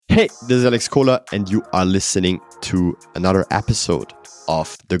Hey, this is Alex Kohler, and you are listening to another episode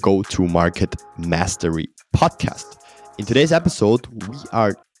of the Go-to-Market Mastery podcast. In today's episode, we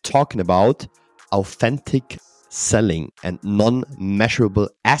are talking about authentic selling and non-measurable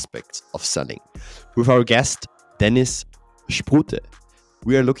aspects of selling. With our guest, Dennis Sprute,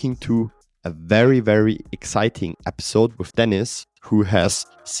 we are looking to a very, very exciting episode with Dennis, who has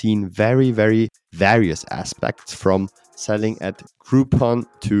seen very, very various aspects from selling at Groupon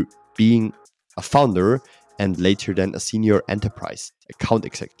to being a founder and later then a senior enterprise account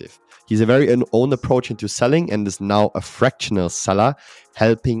executive. He's a very own approach into selling and is now a fractional seller,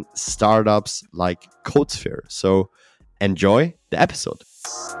 helping startups like CodeSphere. So enjoy the episode.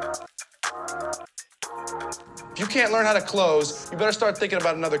 If you can't learn how to close, you better start thinking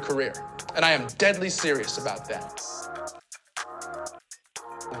about another career. And I am deadly serious about that.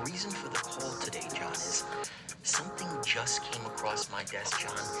 The reason for the call today, John, is something just came across my desk,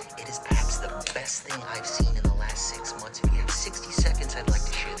 John. It is perhaps the best thing I've seen in the last 6 months. If you have 60 seconds, I'd like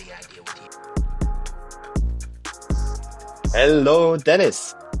to share the idea with you. Hello,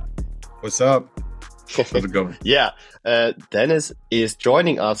 Dennis. What's up? How's it going? Yeah, Dennis is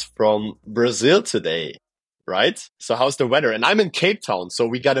joining us from Brazil today, right? So how's the weather? And I'm in Cape Town, so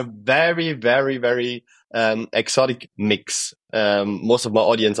we got a very, very, very exotic mix. Most of my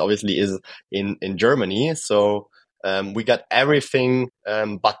audience obviously is in Germany, so we got everything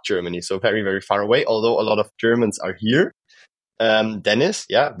but Germany, so very, very far away, although a lot of Germans are here. Dennis,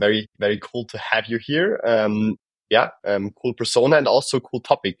 yeah, very, very cool to have you here. Cool persona and also cool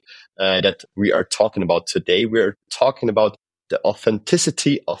topic that we are talking about today. We're talking about the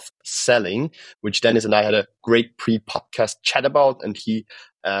authenticity of selling, which Dennis and I had a great pre-podcast chat about. And he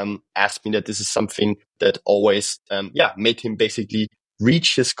asked me that this is something that always made him basically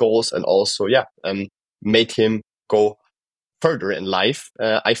reach his goals and also made him go further in life,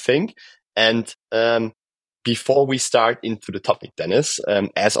 I think. And before we start into the topic, Dennis,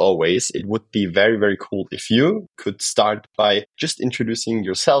 as always, it would be very, very cool if you could start by just introducing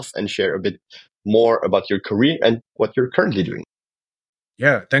yourself and share a bit more about your career and what you're currently doing.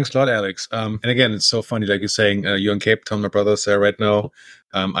 Yeah, thanks a lot, Alex. And again, it's so funny, like you're saying, you're in Cape Town, my brother's there right now.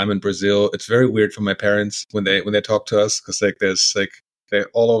 I'm in Brazil. It's very weird for my parents when they talk to us because they're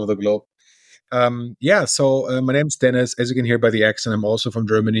all over the globe. So my name's Dennis. As you can hear by the accent, I'm also from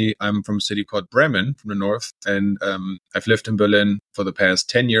Germany. I'm from a city called Bremen from the north. And I've lived in Berlin for the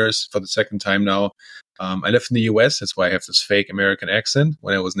past 10 years, for the second time now. I lived in the US. That's why I have this fake American accent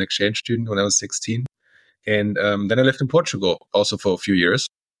when I was an exchange student when I was 16. And then I lived in Portugal also for a few years.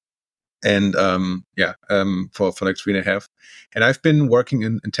 And for like 3.5. And I've been working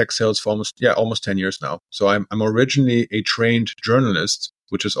in tech sales for almost 10 years now. So I'm originally a trained journalist,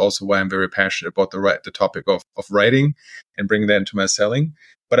 which is also why I'm very passionate about the topic of writing and bringing that into my selling.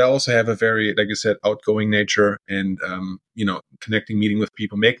 But I also have a very, like you said, outgoing nature and, connecting, meeting with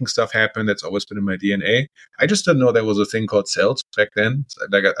people, making stuff happen. That's always been in my DNA. I just didn't know there was a thing called sales back then.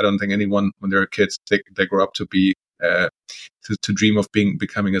 Like, I don't think anyone, when they're kids, they grow up to be, to dream of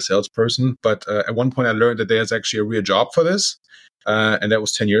becoming a salesperson. But at one point I learned that there's actually a real job for this. And that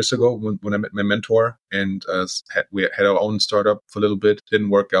was 10 years ago when I met my mentor and we had our own startup for a little bit. Didn't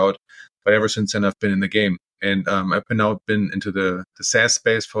work out. But ever since then, I've been in the game. And I've been into the SaaS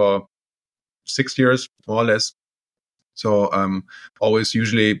space for 6 years, more or less. So always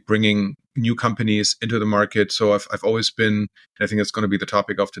usually bringing new companies into the market. So I've always been, and I think it's going to be the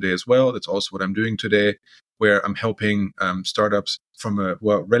topic of today as well. That's also what I'm doing today, where I'm helping startups from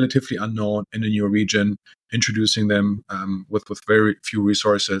relatively unknown in a new region, introducing them with very few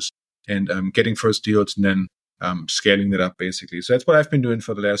resources and getting first deals and then scaling that up basically. So that's what I've been doing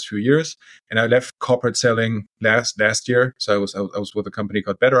for the last few years. And I left corporate selling last year. So I was with a company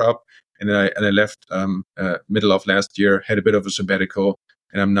called BetterUp, and then I left middle of last year, had a bit of a sabbatical,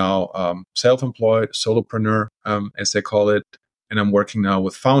 and I'm now self-employed, solopreneur, as they call it. And I'm working now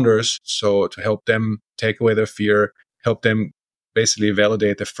with founders, so to help them take away their fear, help them basically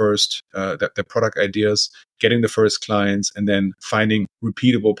validate their first their product ideas, getting the first clients, and then finding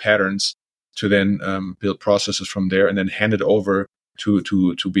repeatable patterns to then build processes from there, and then hand it over to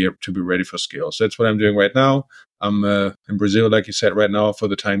be ready for scale. So that's what I'm doing right now. I'm in Brazil, like you said, right now for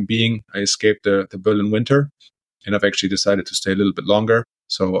the time being. I escaped the Berlin winter, and I've actually decided to stay a little bit longer.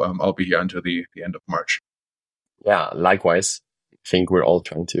 So I'll be here until the end of March. Yeah, likewise. I think we're all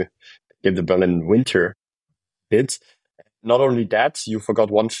trying to give the Berlin winter hit. Not only that, you forgot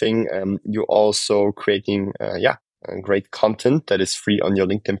one thing. You're also creating, great content that is free on your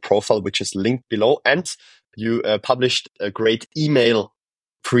LinkedIn profile, which is linked below. And you published a great email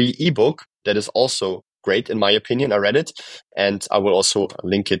free ebook that is also great in my opinion. I read it, and I will also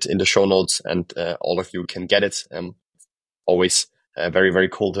link it in the show notes, and all of you can get it. Always very, very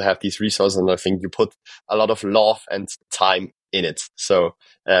cool to have these resources, and I think you put a lot of love and time in it. So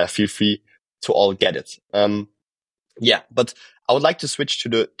feel free to all get it. Yeah, but I would like to switch to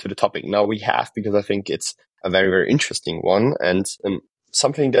the topic now we have, because I think it's a very, very interesting one, and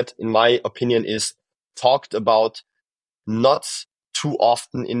something that, in my opinion, is talked about not too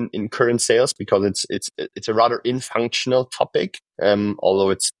often in current sales, because it's a rather infunctional topic, although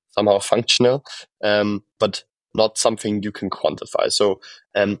it's somehow functional, but not something you can quantify. So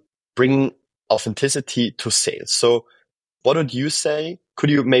bringing authenticity to sales. So what would you say? Could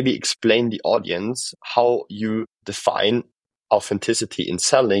you maybe explain the audience how you define authenticity in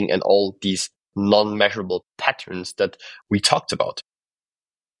selling and all these non-measurable patterns that we talked about?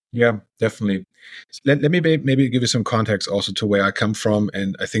 Yeah, definitely. Let me maybe give you some context also to where I come from,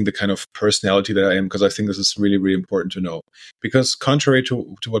 and I think the kind of personality that I am, because I think this is really, really important to know. Because contrary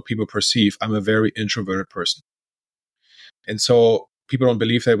to what people perceive, I'm a very introverted person. And so people don't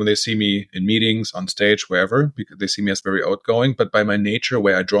believe that when they see me in meetings, on stage, wherever, because they see me as very outgoing. But by my nature,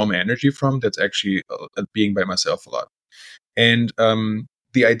 where I draw my energy from, that's actually being by myself a lot. And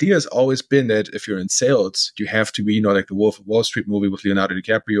the idea has always been that if you're in sales, you have to be, like the Wolf of Wall Street movie with Leonardo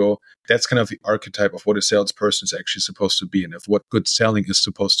DiCaprio. That's kind of the archetype of what a salesperson is actually supposed to be, and of what good selling is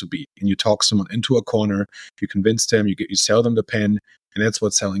supposed to be. And you talk someone into a corner, you convince them, you sell them the pen, and that's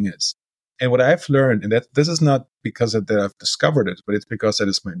what selling is. And what I've learned, and that this is not because that I've discovered it, but it's because that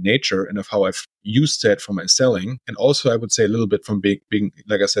is my nature and of how I've used that for my selling. And also, I would say a little bit from being,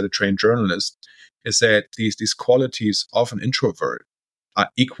 like I said, a trained journalist, is that these qualities of an introvert are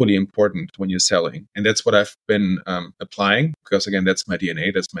equally important when you're selling. And that's what I've been applying, because again, that's my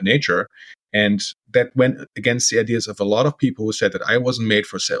DNA, that's my nature. And that went against the ideas of a lot of people who said that I wasn't made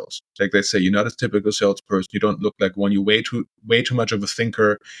for sales. Like they say, you're not a typical salesperson. You don't look like one. You're way too much of a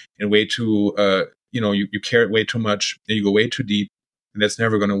thinker, and way too, you care way too much, and you go way too deep, and that's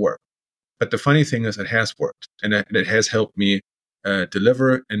never going to work. But the funny thing is, it has worked, and it has helped me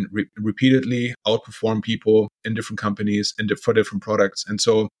deliver and repeatedly outperform people in different companies and for different products. And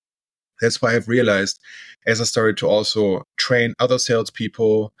so that's why I've realized, as I started to also train other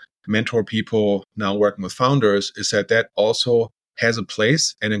salespeople, mentor people, now working with founders, is that also has a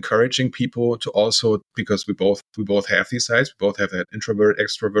place, and encouraging people to also, because we both have these sides, we both have that introvert,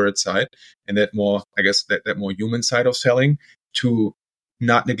 extroverted side, and that more, I guess, that more human side of selling, to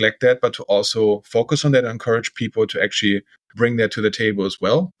not neglect that, but to also focus on that and encourage people to actually bring that to the table as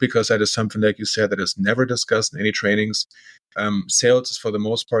well, because that is something, like you said, that is never discussed in any trainings. Sales is for the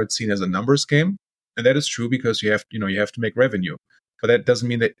most part seen as a numbers game, and that is true because you have to make revenue, but that doesn't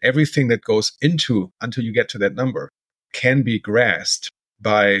mean that everything that goes into until you get to that number can be grasped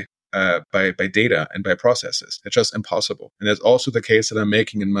by data and by processes. It's just impossible. And that's also the case that I'm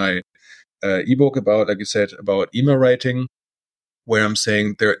making in my ebook about, like you said, about email writing, where I'm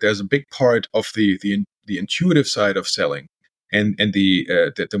saying there's a big part of the intuitive side of selling, and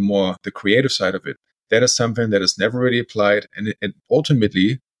the more the creative side of it. That is something that is never really applied, and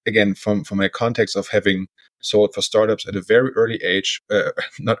ultimately, again, from my context of having sold for startups at a very early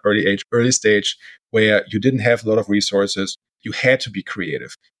stage, where you didn't have a lot of resources, you had to be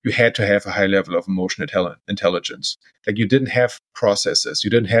creative. You had to have a high level of emotional intelligence. Like, you didn't have processes, you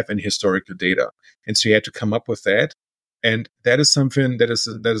didn't have any historical data, and so you had to come up with that. And that is something that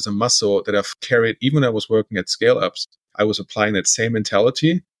is a muscle that I've carried even when I was working at scale ups. I was applying that same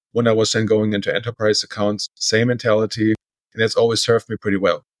mentality when I was then going into enterprise accounts, same mentality, and that's always served me pretty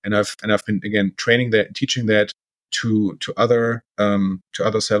well. And I've been, again, training that and teaching that to other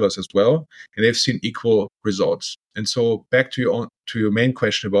sellers as well, and they've seen equal results. And so, back to your main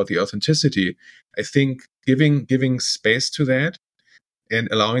question about the authenticity, I think giving space to that and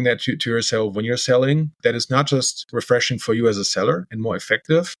allowing that to yourself when you're selling, that is not just refreshing for you as a seller and more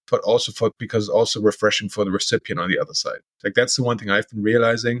effective, but also because it's also refreshing for the recipient on the other side. Like, that's the one thing I've been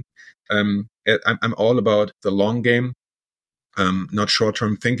realizing. I'm all about the long game, not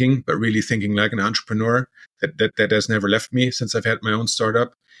short-term thinking, but really thinking like an entrepreneur. That has never left me since I've had my own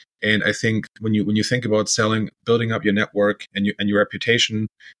startup. And I think when you think about selling, building up your network and your reputation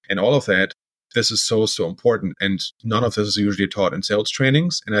and all of that, this is so important, and none of this is usually taught in sales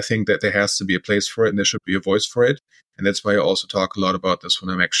trainings. And I think that there has to be a place for it, and there should be a voice for it. And that's why I also talk a lot about this when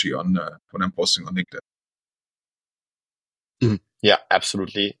I'm actually when I'm posting on LinkedIn. Yeah,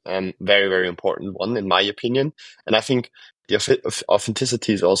 absolutely. Very, very important one, in my opinion. And I think the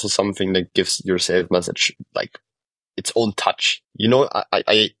authenticity is also something that gives your sales message like its own touch.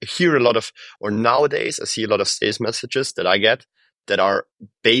 I hear a lot of, or nowadays I see a lot of sales messages that I get that are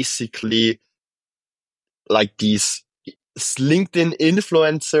basically like these LinkedIn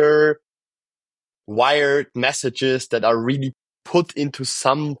influencer wired messages that are really put into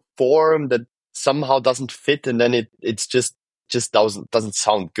some form that somehow doesn't fit, and then it's just doesn't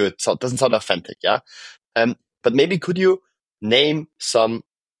sound good, so it doesn't sound authentic. Yeah. But maybe could you name some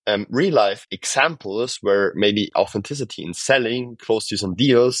real life examples where maybe authenticity in selling closed you some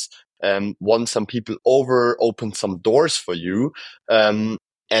deals, won some people over, opened some doors for you,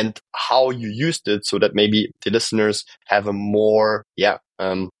 and how you used it so that maybe the listeners have a more,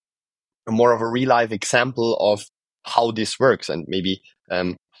 more of a real life example of how this works, and maybe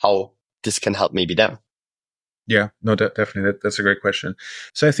how this can help maybe them. Yeah, no, definitely. That's a great question.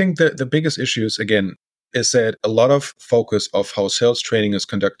 So I think the biggest issues, again, is that a lot of focus of how sales training is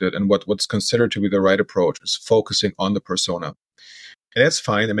conducted and what's considered to be the right approach is focusing on the persona. And that's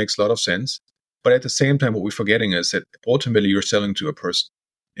fine. That makes a lot of sense. But at the same time, what we're forgetting is that ultimately you're selling to a person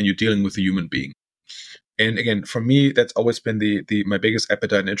and you're dealing with a human being. And again, for me, that's always been my biggest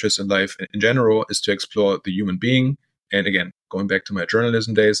appetite and interest in life in general is to explore the human being. And again, going back to my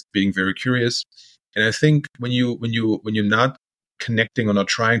journalism days, being very curious. And I think when you're not connecting or not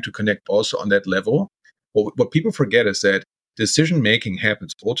trying to connect also on that level, what people forget is that decision making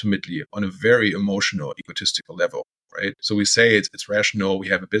happens ultimately on a very emotional, egotistical level, right? So we say it's rational, we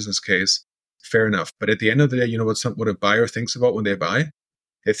have a business case, fair enough. But at the end of the day, you know what a buyer thinks about when they buy?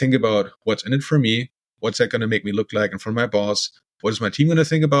 They think about what's in it for me, what's that going to make me look like in front of my boss, what is my team going to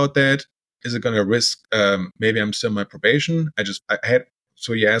think about that? Is it going to risk maybe I'm still in my probation? I had,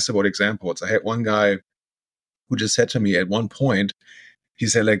 so you asked about examples. I had one guy who just said to me at one point, he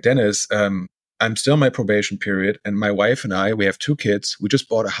said, like, Dennis, I'm still in my probation period, and my wife and I, we have 2 kids. We just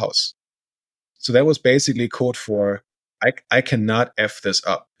bought a house. So that was basically code for, I cannot F this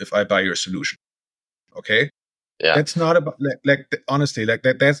up if I buy your solution. Okay? Yeah. That's not about, honestly,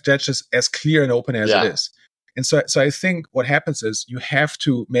 that's just as clear and open as it is. And so I think what happens is you have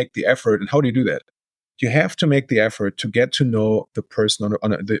to make the effort. And how do you do that? You have to make the effort to get to know the person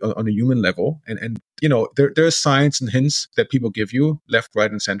on a human level. And you know, there are signs and hints that people give you left,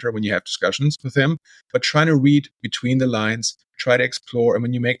 right, and center when you have discussions with them. But trying to read between the lines, try to explore. And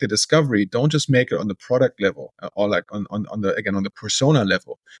when you make the discovery, don't just make it on the product level or like on the persona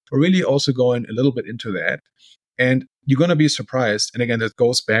level, but really also going a little bit into that. And you're going to be surprised. And again, that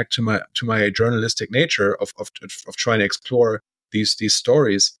goes back to my journalistic nature of trying to explore these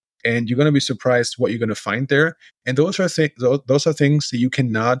stories. And you're going to be surprised what you're going to find there. And those are things that you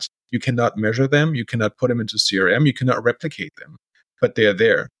cannot measure them. You cannot put them into CRM. You cannot replicate them, but they're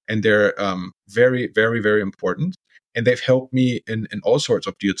there, and they're very, very, very important. And they've helped me in all sorts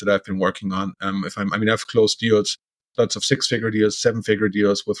of deals that I've been working on. I've closed deals, lots of 6-figure deals, 7-figure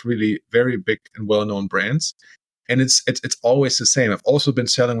deals with really very big and well-known brands. And it's always the same. I've also been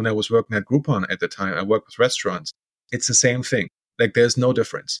selling when I was working at Groupon at the time. I worked with restaurants. It's the same thing. Like, there's no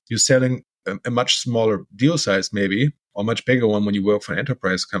difference. You're selling a much smaller deal size maybe, or a much bigger one when you work for an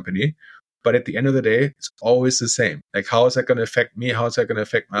enterprise company. But at the end of the day, it's always the same. Like, how is that going to affect me? How is that going to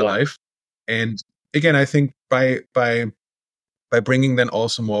affect my life? And again, I think by bringing then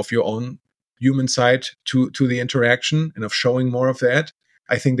also more of your own human side to the interaction and of showing more of that,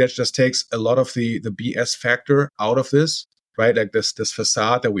 I think that just takes a lot of the BS factor out of this, right? Like this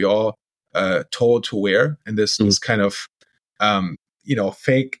facade that we all told to wear, and this kind of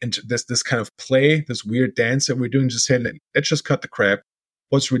fake, and this kind of play, this weird dance that we're doing. Just saying, let's just cut the crap.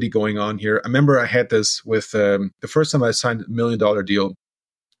 What's really going on here? I remember I had this with the first time I signed $1 million deal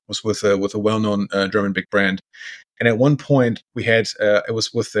was with a well-known German big brand, and at one point we had it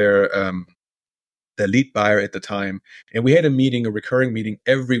was with their lead buyer at the time, and we had a recurring meeting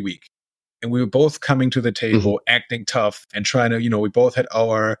every week. And we were both coming to the table, acting tough and trying to, we both had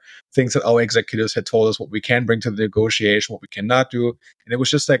our things that our executives had told us what we can bring to the negotiation, what we cannot do. And it was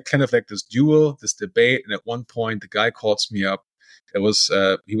just like kind of like this duel, this debate. And at one point, the guy calls me up. It was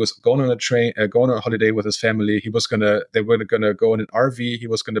he was going on a holiday with his family. They were gonna go in an RV. He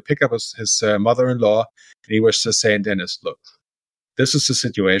was gonna pick up his mother-in-law, and he was just saying, Dennis, look, this is the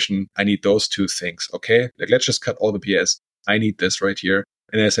situation. I need those 2 things. Okay, like, let's just cut all the BS. I need this right here.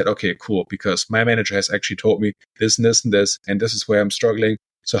 And I said, okay, cool, because my manager has actually told me this and this and this, and this is where I'm struggling.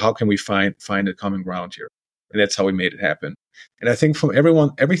 So how can we find a common ground here? And that's how we made it happen. And I think from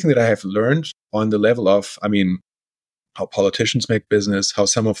everything that I have learned on the level of, how politicians make business, how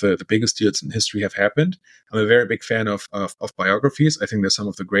some of the biggest deals in history have happened. I'm a very big fan of biographies. I think they're some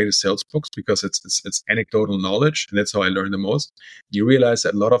of the greatest sales books because it's anecdotal knowledge, and that's how I learn the most. You realize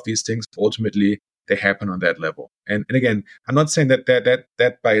that a lot of these things ultimately they happen on that level. And again, I'm not saying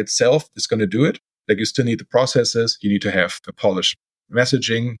that by itself is going to do it. Like, you still need the processes. You need to have a polished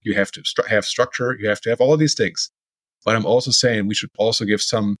messaging, you have to have structure, you have to have all these things. But I'm also saying we should also give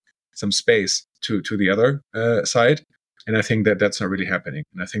some space to the other side. And I think that that's not really happening.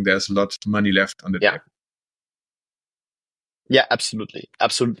 And I think there's a lot of money left on the table. Yeah, absolutely.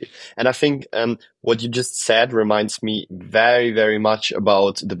 Absolutely. And I think what you just said reminds me very, very much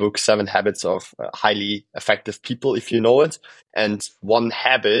about the book 7 Habits of Highly Effective People, if you know it. And one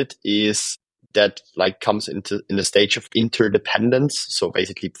habit is that like comes in the stage of interdependence. So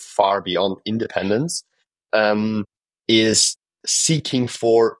basically far beyond independence, is seeking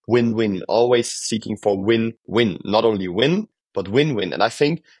for win-win, always seeking for win-win, not only win, but win-win. And I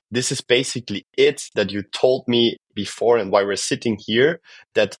think this is basically it that you told me before and why we're sitting here,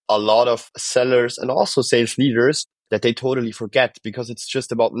 that a lot of sellers and also sales leaders, that they totally forget, because it's just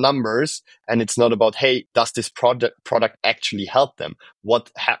about numbers and it's not about, hey, does this product actually help them?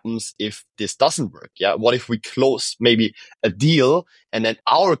 What happens if this doesn't work? Yeah. What if we close maybe a deal and then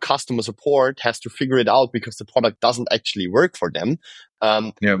our customer support has to figure it out because the product doesn't actually work for them?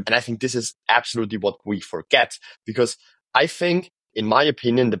 And I think this is absolutely what we forget, because I think, in my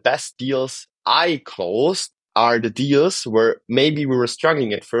opinion, the best deals I closed are the deals where maybe we were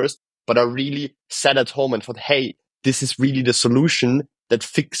struggling at first, but are really sat at home and thought, hey, this is really the solution that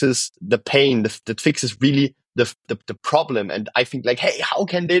fixes the pain, that fixes really the problem. And I think like, hey, how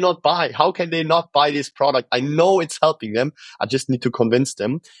can they not buy? How can they not buy this product? I know it's helping them. I just need to convince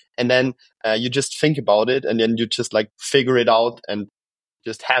them. And then you just think about it, and then you just like figure it out and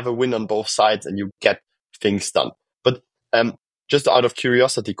just have a win on both sides, and you get things done. But just out of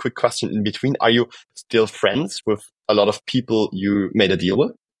curiosity, quick question in between. Are you still friends with a lot of people you made a deal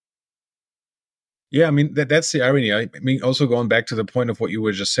with? Yeah, I mean, that's the irony. I mean, also going back to the point of what you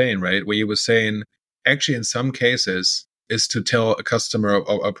were just saying, right? Where you were saying, actually, in some cases, is to tell a customer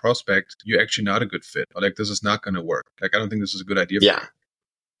or a prospect, you're actually not a good fit, or like, this is not going to work. Like, I don't think this is a good idea for you.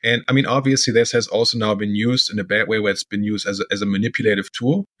 And I mean, obviously, this has also now been used in a bad way, where it's been used as a manipulative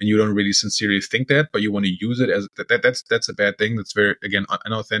tool, and you don't really sincerely think that, but you want to use it as that's a bad thing. That's very, again,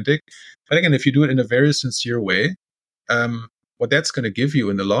 unauthentic. But again, if you do it in a very sincere way, what that's going to give you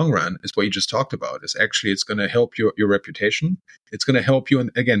in the long run is what you just talked about. Is actually, it's going to help your reputation. It's going to help you,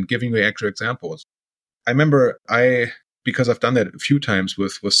 and again, giving you actual examples. I remember because I've done that a few times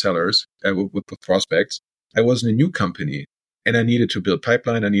with sellers, with prospects. I was in a new company, and I needed to build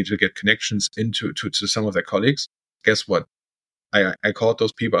pipeline. I needed to get connections to some of their colleagues. Guess what? I called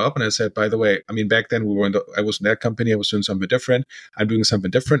those people up and I said, by the way, I mean, back then I was in that company. I was doing something different. I'm doing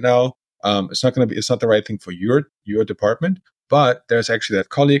something different now. It's not the right thing for your department, but there's actually that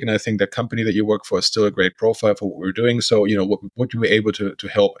colleague, and I think that company that you work for is still a great profile for what we're doing. So, would you be able to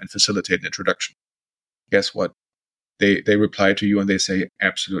help and facilitate an introduction? Guess what? They reply to you and they say,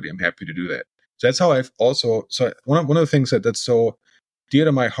 absolutely, I'm happy to do that. So that's how I've also, one of the things that's so dear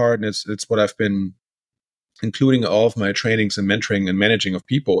to my heart, and it's what I've been including all of my trainings and mentoring and managing of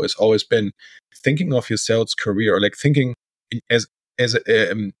people, has always been thinking of your sales career, or like thinking as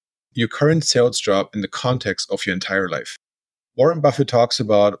your current sales job in the context of your entire life. Warren Buffett talks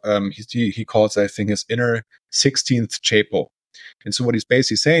about, he calls, I think, his inner 16th chapel. And so what he's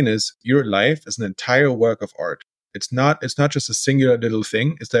basically saying is your life is an entire work of art. It's not just a singular little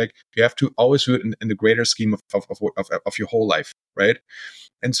thing. It's like you have to always do it in the greater scheme of your whole life, right?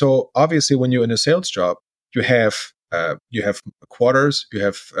 And so obviously when you're in a sales job, you have quarters, you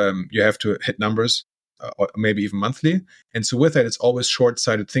have to hit numbers, or maybe even monthly. And so with that, it's always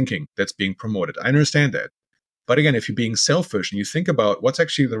short-sighted thinking that's being promoted. I understand that. But again, if you're being selfish and you think about what's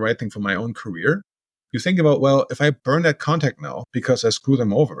actually the right thing for my own career, you think about, well, if I burn that contact now because I screw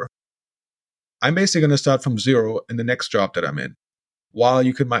them over, I'm basically going to start from zero in the next job that I'm in. While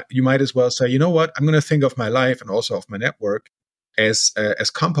you might as well say, you know what, I'm going to think of my life and also of my network as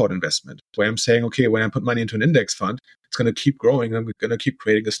compound investment, where I'm saying, okay, when I put money into an index fund, it's going to keep growing. And I'm going to keep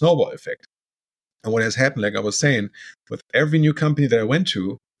creating a snowball effect. And what has happened, like I was saying, with every new company that I went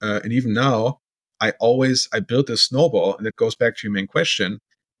to, and even now, I built this snowball, and it goes back to your main question,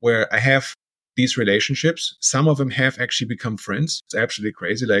 where I have these relationships. Some of them have actually become friends. It's absolutely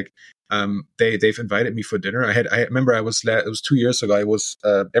crazy. Like they've invited me for dinner. I remember it was 2 years ago. I was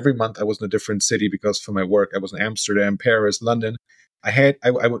every month I was in a different city because for my work I was in Amsterdam, Paris, London. I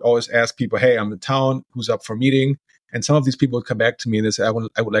would always ask people, hey, I'm in town. Who's up for meeting? And some of these people would come back to me and they say, I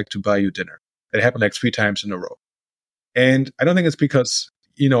would like to buy you dinner. It happened like 3 times in a row. And I don't think it's because,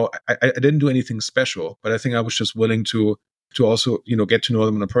 I didn't do anything special, but I think I was just willing to also, get to know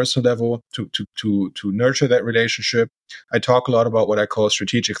them on a personal level, to nurture that relationship. I talk a lot about what I call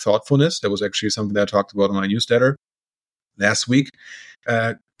strategic thoughtfulness. That was actually something that I talked about in my newsletter last week,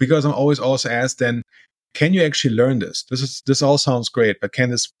 because I'm always also asked then, can you actually learn this? This all sounds great, but can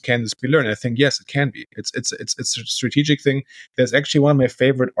this be learned? I think yes, it can be. It's a strategic thing. There's actually one of my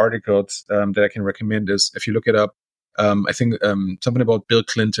favorite articles that I can recommend is if you look it up. I think something about Bill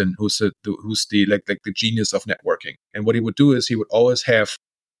Clinton, who's the like the genius of networking. And what he would do is he would always have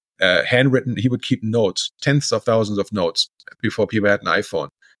handwritten. He would keep notes, tens of thousands of notes before people had an iPhone.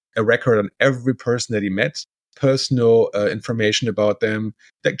 A record on every person that he met, personal information about them,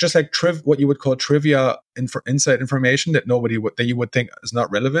 just like what you would call trivia inside information that you would think is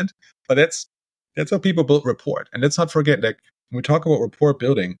not relevant. But that's how people build rapport. And let's not forget, like when we talk about rapport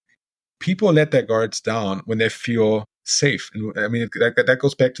building, people let their guards down when they feel safe. And I mean, that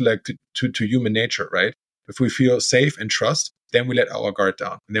goes back to to human nature, right? If we feel safe and trust, then we let our guard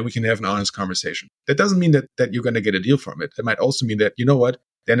down, and then we can have an honest conversation. That doesn't mean that you're going to get a deal from it. It might also mean that, you know what,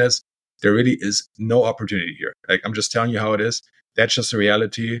 Dennis, there really is no opportunity here. Like, I'm just telling you how it is. That's just the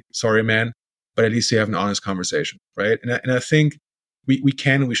reality. Sorry, man. But at least you have an honest conversation, right? And I think we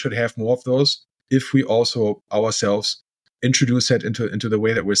should have more of those if we also ourselves introduce that into the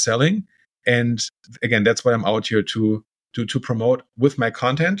way that we're selling. And again, that's what I'm out here to promote with my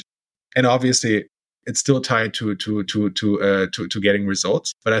content. And obviously, it's still tied to getting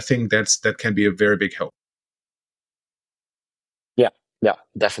results. But I think that can be a very big help. Yeah,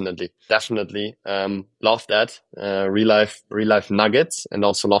 definitely. Love that. Real life nuggets, and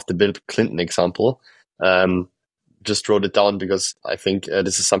also love the Bill Clinton example. Just wrote it down because I think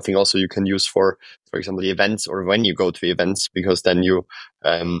this is something also you can use for example, the events, or when you go to events, because then you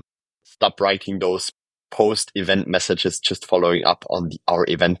stop writing those post-event messages, just following up on our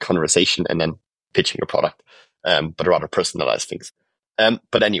event conversation and then pitching a product, but rather personalize things.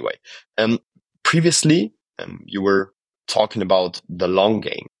 But anyway, previously you were talking about the long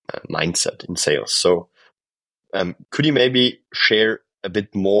game mindset in sales. So could you maybe share a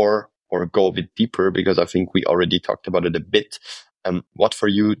bit more or go a bit deeper? Because I think we already talked about it a bit. What for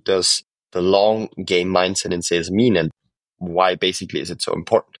you does the long game mindset in sales mean, and why basically is it so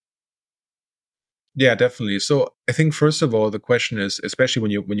important? Yeah, definitely. So I think first of all, the question is, especially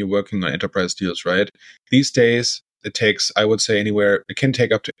when you're working on enterprise deals, right? These days, it takes, I would say, it can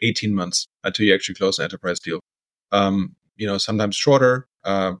take up to 18 months until you actually close an enterprise deal. Sometimes shorter,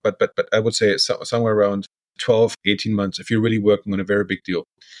 but I would say somewhere around 12, 18 months if you're really working on a very big deal.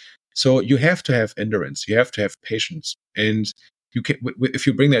 So you have to have endurance, you have to have patience, and if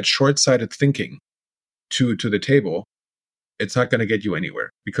you bring that short-sighted thinking to the table, it's not going to get you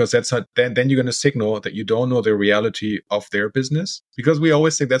anywhere, because that's not, then you're going to signal that you don't know the reality of their business. Because we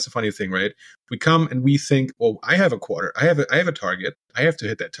always think, that's a funny thing, right? We come and we think, well, I have a quarter, I have a target, I have to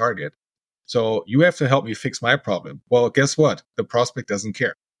hit that target. So you have to help me fix my problem. Well, guess what? The prospect doesn't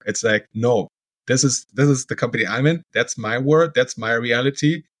care. It's like, no, this is the company I'm in. That's my word. That's my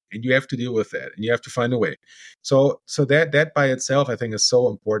reality. And you have to deal with that, and you have to find a way. So that by itself, I think, is so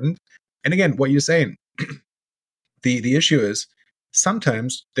important. And again, what you're saying, the issue is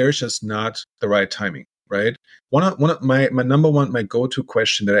sometimes there's just not the right timing, right? One of my go-to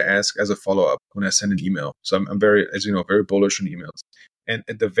question that I ask as a follow-up when I send an email. So I'm very, as you know, very bullish on emails. And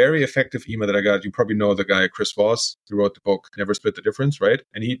the very effective email that I got, you probably know the guy Chris Voss, who wrote the book Never Split the Difference, right?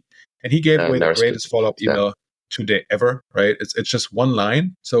 And he gave away the greatest follow-up email today ever, right? It's just one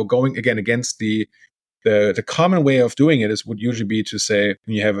line. So going again against the common way of doing it would usually be to say,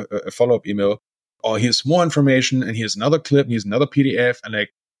 when you have a follow-up email, oh, here's more information, and here's another clip, and here's another PDF, and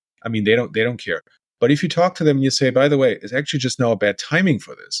they don't care. But if you talk to them and you say, by the way, it's actually just now a bad timing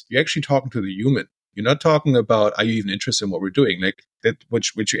for this, you're actually talking to the human. You're not talking about, are you even interested in what we're doing? Like that,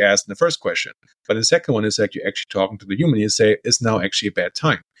 which you asked in the first question. But the second one is like, you're actually talking to the human. You say, it's now actually a bad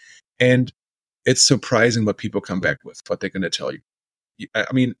time. And it's surprising what people come back with, what they're going to tell you.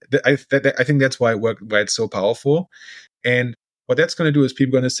 I mean, I think that's why it's so powerful. And what that's going to do is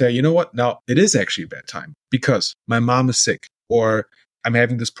people are going to say, you know what? Now it is actually a bad time because my mom is sick, or I'm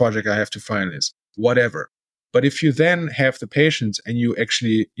having this project I have to finalize, whatever. But if you then have the patience and you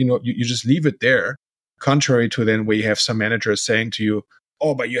actually, you just leave it there, contrary to then where you have some managers saying to you,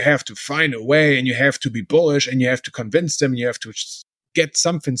 oh, but you have to find a way, and you have to be bullish, and you have to convince them, and you have to get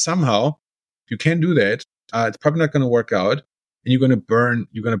something somehow. You can't do that. It's probably not going to work out, and you're going to burn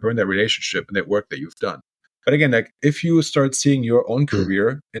that relationship and that work that you've done. But again, like if you start seeing your own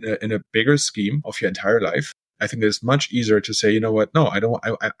career in a bigger scheme of your entire life, I think it's much easier to say, you know what? No, I don't.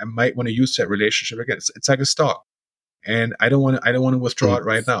 I might want to use that relationship again. It's like a stock, and I don't want to withdraw it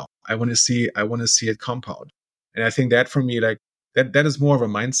right now. I want to see it compound. And I think that for me, like that is more of a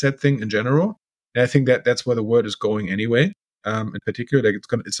mindset thing in general. And I think that's where the world is going anyway. In particular, like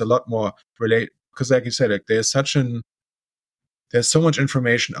it's a lot more related, because like you said, like there's so much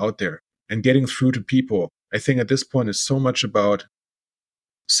information out there. and getting through to people. I think at this point it's so much about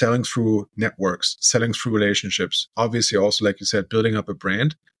selling through networks, selling through relationships. Obviously, also, like you said, building up a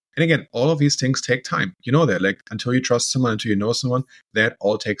brand. And again, all of these things take time. You know that, like, until you trust someone, until you know someone, that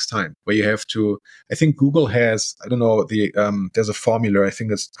all takes time. Where you have to, I think Google has, I don't know, there's a formula. I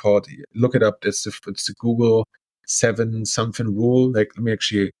think it's called, look it up. It's the Google 7 something rule. Like, let me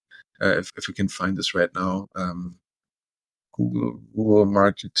actually, if we can find this right now, Google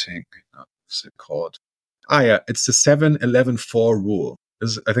marketing. What's it called? Yeah, it's the 7-11-4 rule.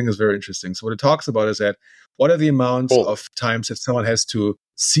 I think is very interesting. So what it talks about is that what are the amounts of times that someone has to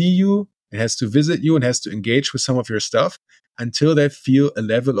see you and has to visit you and has to engage with some of your stuff until they feel a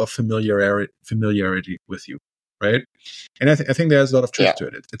level of familiarity with you, right? And I think there's a lot of truth to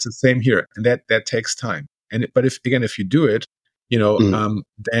it. It's the same here, and that takes time. But if you do it,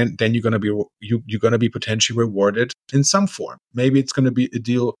 then you're gonna be potentially rewarded in some form. Maybe it's gonna be a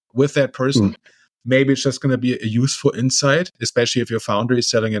deal with that person. Maybe it's just going to be a useful insight, especially if your founder is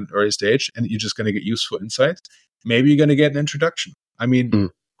selling at an early stage and you're just going to get useful insights. Maybe you're going to get an introduction. I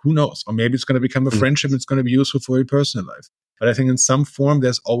mean, who knows? Or maybe it's going to become a friendship and it's going to be useful for your personal life. But I think in some form,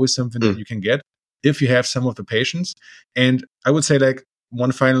 there's always something that you can get if you have some of the patience. And I would say, like,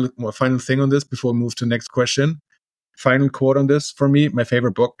 one final thing on this before we move to the next question. Final quote on this for me, my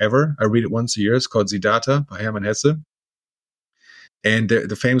favorite book ever. I read it once a year. It's called Siddhartha by Hermann Hesse. And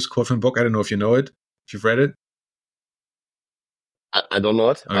the famous quote from the book, I don't know if you know it, if you've read it. I don't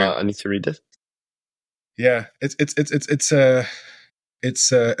know it. Okay. I need to read it. Yeah, it's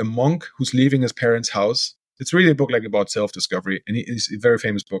a monk who's leaving his parents' house. It's really a book like about self-discovery, and it's a very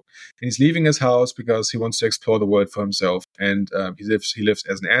famous book. And he's leaving his house because he wants to explore the world for himself. And he lives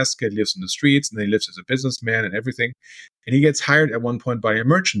as an asket, lives in the streets, and then he lives as a businessman and everything. And he gets hired at one point by a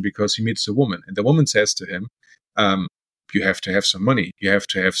merchant because he meets a woman, and the woman says to him, you have to have some money. You have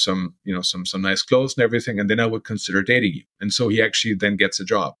to have some nice clothes and everything, and then I would consider dating you. And so he actually then gets a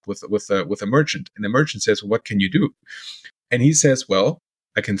job with a merchant, and the merchant says, well, "What can you do?" And he says, "Well,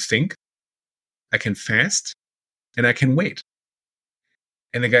 I can think, I can fast, and I can wait."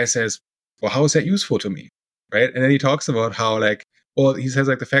 And the guy says, "Well, how is that useful to me?" Right? And then he talks about how, like, well, he says,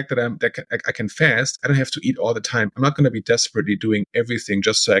 like, the fact that I can fast, I don't have to eat all the time. I'm not going to be desperately doing everything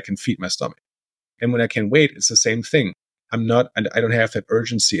just so I can feed my stomach. And when I can wait, it's the same thing. I don't have that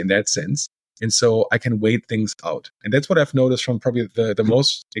urgency in that sense. And so I can wait things out. And that's what I've noticed from probably the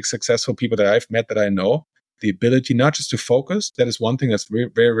most successful people that I've met that I know. The ability not just to focus, that is one thing that's very,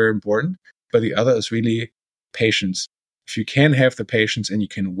 very, very important. But the other is really patience. If you can have the patience and you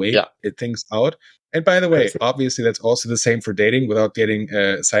can wait things out. And by the way, obviously that's also the same for dating without getting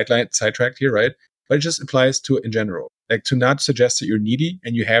sidetracked here, right? But it just applies to in general. Like, to not suggest that you're needy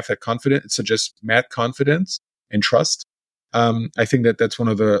and you have that confidence. It suggests mad confidence and trust. I think that's one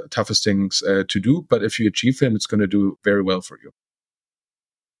of the toughest things to do. But if you achieve them, it's going to do very well for you.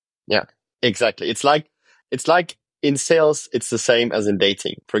 Yeah, exactly. It's like in sales, it's the same as in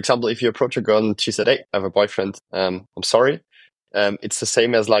dating. For example, if you approach a girl and she said, "Hey, I have a boyfriend. I'm sorry." It's the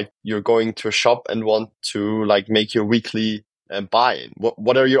same as, like, you're going to a shop and want to, like, make your weekly buy-in.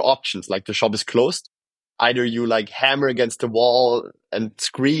 What are your options? Like, the shop is closed. Either you, like, hammer against the wall and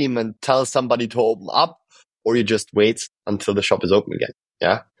scream and tell somebody to open up, or you just wait until the shop is open again.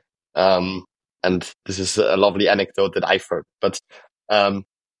 Yeah. And this is a lovely anecdote that I've heard, but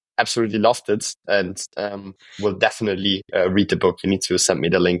absolutely loved it, and will definitely read the book. You need to send me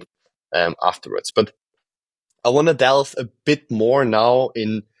the link afterwards. But I want to delve a bit more now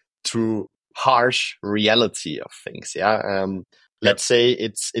into harsh reality of things. Yeah. Let's say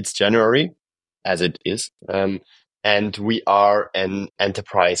it's January, as it is, and we are an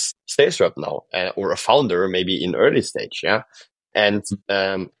enterprise sales rep now, or a founder, maybe in early stage. Yeah. And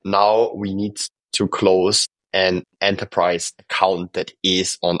now we need to close an enterprise account that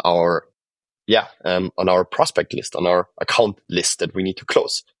is on our prospect list, on our account list that we need to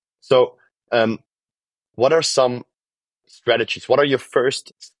close. So, what are some strategies? What are your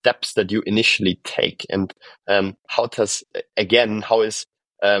first steps that you initially take? And how is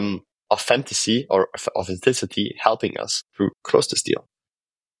authenticity helping us to close this deal?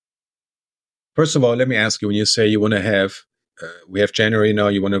 First of all, let me ask you, when you say you want to have, we have January now,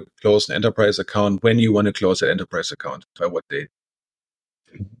 you want to close an enterprise account, when you want to close that enterprise account? By what date?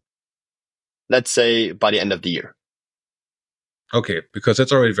 Let's say by the end of the year. Okay, because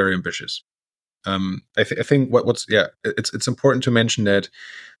that's already very ambitious. I think it's important to mention that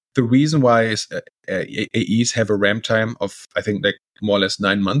the reason why AEs have a ramp time of, I think, like more or less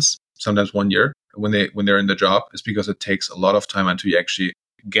 9 months, sometimes 1 year when they're in the job, is because it takes a lot of time until you actually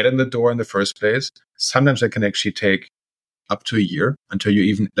get in the door in the first place. Sometimes it can actually take up to a year until you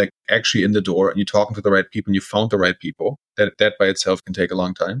even like actually in the door and you're talking to the right people and you found the right people. That by itself can take a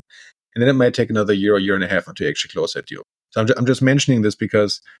long time. And then it might take another year and a half until you actually close that deal. So I'm just mentioning this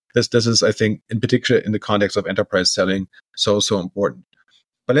because this is, I think, in particular in the context of enterprise selling, so important.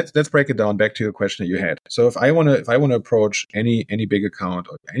 But let's break it down back to your question that you had. So if I want to approach any big account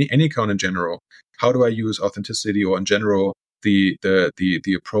or any account in general, how do I use authenticity or in general the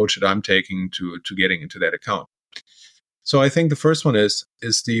approach that I'm taking to getting into that account? So I think the first one is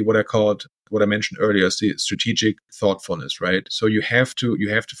the what I mentioned earlier is the strategic thoughtfulness, right? So you have to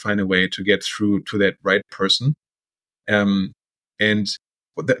find a way to get through to that right person. And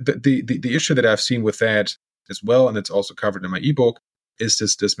the issue that I've seen with that as well, and it's also covered in my ebook, is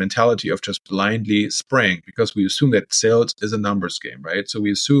this mentality of just blindly spraying, because we assume that sales is a numbers game, right? So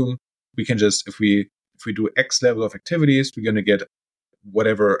we assume we can just, if we do X level of activities, we're going to get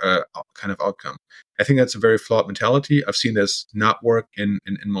whatever kind of outcome. I think that's a very flawed mentality. I've seen this not work in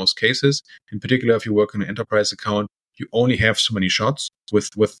most cases. In particular, if you work on an enterprise account, you only have so many shots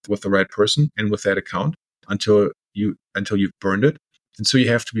with the right person and with that account until you've burned it. And so you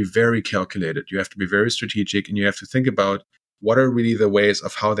have to be very calculated. You have to be very strategic, and you have to think about what are really the ways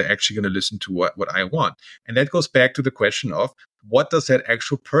of how they're actually going to listen to what I want. And that goes back to the question of what does that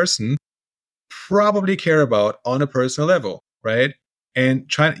actual person probably care about on a personal level, right? And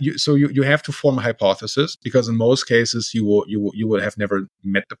you have to form a hypothesis, because in most cases you will have never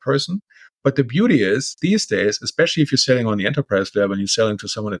met the person. But the beauty is these days, especially if you're selling on the enterprise level and you're selling to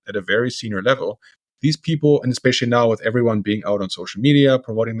someone at a very senior level, these people, and especially now with everyone being out on social media,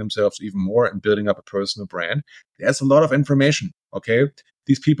 promoting themselves even more and building up a personal brand, there's a lot of information. Okay,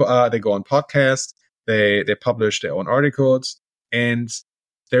 these people they go on podcasts, they publish their own articles, and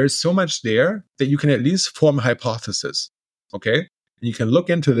there's so much there that you can at least form a hypothesis. Okay, and you can look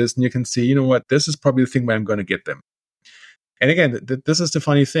into this and you can see, you know what, this is probably the thing where I'm going to get them. And again, this is the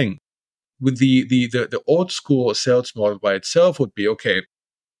funny thing with the old school sales model by itself would be, okay,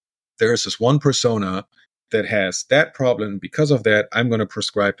 there's this one persona that has that problem. Because of that, I'm going to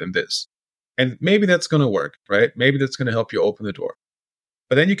prescribe them this. And maybe that's going to work, right? Maybe that's going to help you open the door.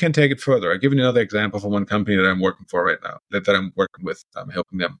 But then you can take it further. I'll give you another example from one company that I'm working for right now, that I'm working with. I'm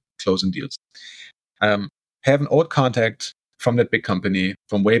helping them closing deals. Have an old contact from that big company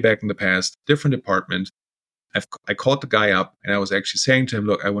from way back in the past, different department. I called the guy up and I was actually saying to him,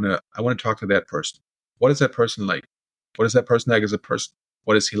 look, I want to talk to that person. What is that person like? What is that person like as a person?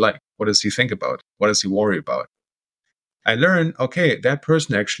 What is he like? What does he think about? What does he worry about? I learned, okay, that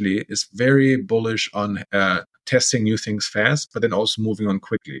person actually is very bullish on testing new things fast, but then also moving on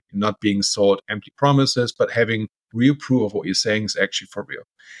quickly, not being sold empty promises, but having real proof of what you're saying is actually for real.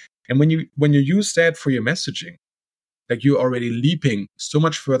 And when you use that for your messaging, like you're already leaping so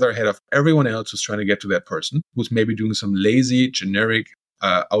much further ahead of everyone else who's trying to get to that person, who's maybe doing some lazy, generic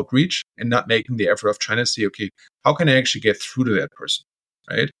outreach and not making the effort of trying to see, okay, how can I actually get through to that person,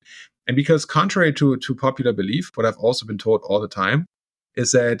 right? And because contrary to popular belief, what I've also been told all the time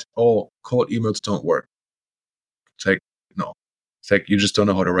is that, oh, cold emails don't work. It's like, no. It's like you just don't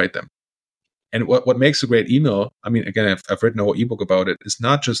know how to write them. And what makes a great email, I mean, again, I've written a whole ebook about it, is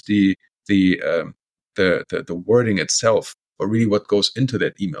not just the wording itself, but really what goes into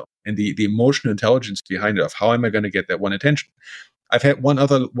that email and the emotional intelligence behind it of how am I going to get that one attention. I've had one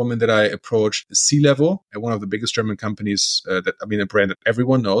other woman that I approached C-level at one of the biggest German companies, a brand that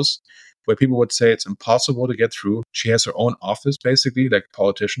everyone knows, where people would say it's impossible to get through. She has her own office, basically, like a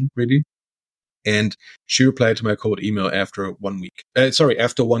politician, really. And she replied to my cold email after 1 week.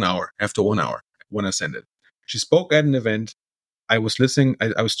 After 1 hour. After 1 hour when I sent it. She spoke at an event. I was listening.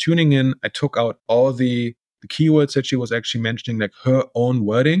 I was tuning in. I took out all the keywords that she was actually mentioning, like her own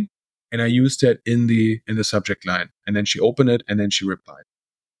wording, and I used that in the subject line. And then she opened it, and then she replied.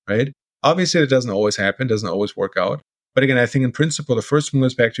 Right? Obviously, it doesn't always happen. Doesn't always work out. But again, I think in principle, the first one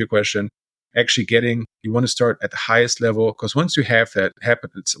goes back to your question. Actually, you want to start at the highest level, because once you have that happen,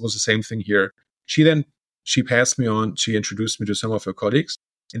 it was the same thing here. She passed me on. She introduced me to some of her colleagues,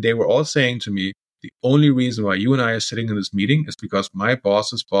 and they were all saying to me, the only reason why you and I are sitting in this meeting is because my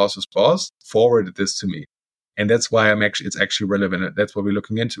boss's boss's boss forwarded this to me. And that's why it's actually relevant. That's why we're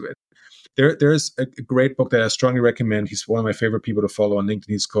looking into it. There's a great book that I strongly recommend. He's one of my favorite people to follow on LinkedIn.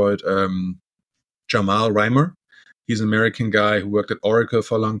 He's called Jamal Reimer. He's an American guy who worked at Oracle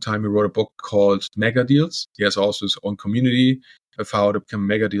for a long time. He wrote a book called Mega Deals. He has also his own community of how to become a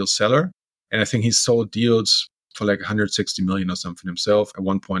mega deal seller. And I think he sold deals for like 160 million or something himself. At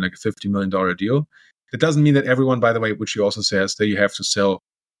one point, like a $50 million deal. That doesn't mean that everyone, by the way, which he also says, that you have to sell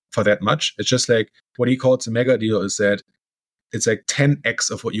for that much. It's just like what he calls a mega deal is that it's like 10x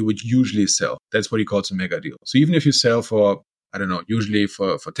of what you would usually sell. That's what he calls a mega deal. So even if you sell for, I don't know, usually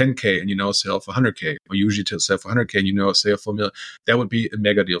for 10K and you now sell for 100K, or usually to sell for 100K and you now sell for a million, that would be a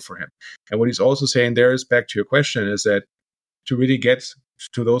mega deal for him. And what he's also saying there is, back to your question, is that to really get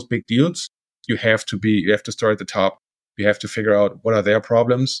to those big deals, you have to start at the top. You have to figure out what are their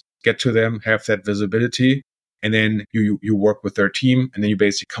problems, get to them, have that visibility, and then you work with their team, and then you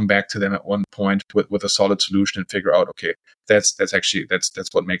basically come back to them at one point with a solid solution and figure out, okay, that's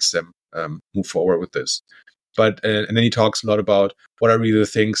what makes them move forward with this. But and then he talks a lot about what are really the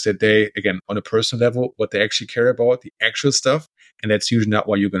things that they, again, on a personal level, what they actually care about, the actual stuff, and that's usually not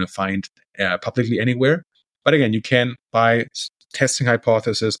what you're going to find publicly anywhere. But again, you can, by testing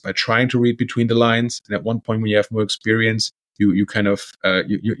hypothesis, by trying to read between the lines, and at one point when you have more experience, you kind of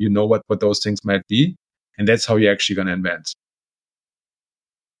you know what those things might be, and that's how you're actually going to advance.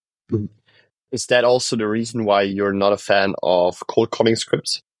 Is that also the reason why you're not a fan of cold calling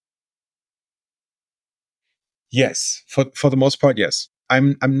scripts? Yes, for the most part, yes.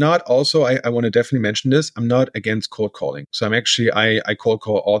 I'm not also, I want to definitely mention this, I'm not against cold calling. So I'm actually, I cold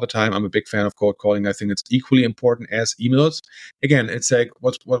call all the time. I'm a big fan of cold calling. I think it's equally important as emails. Again, it's like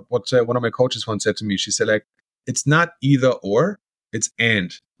what one of my coaches once said to me. She said, like, it's not either or, it's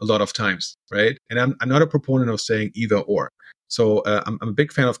and a lot of times, right? And I'm not a proponent of saying either or. So I'm a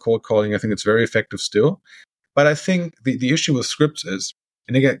big fan of cold calling. I think it's very effective still. But I think the issue with scripts is,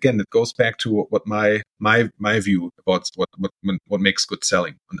 and again, it goes back to what my view about what makes good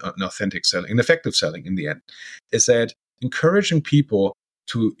selling, an authentic selling, and effective selling in the end, is that encouraging people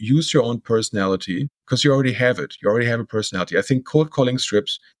to use your own personality, because you already have it. You already have a personality. I think cold calling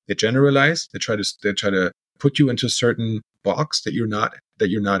scripts, they generalize. They try to put you into a certain box that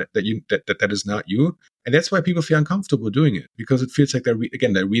is not you. And that's why people feel uncomfortable doing it, because it feels like they're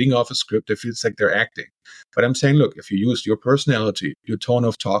reading off a script. It feels like they're acting. But I'm saying, look, if you use your personality, your tone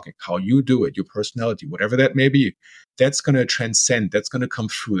of talking, how you do it, your personality, whatever that may be, that's going to transcend. That's going to come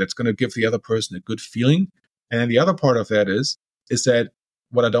through. That's going to give the other person a good feeling. And then the other part of that is that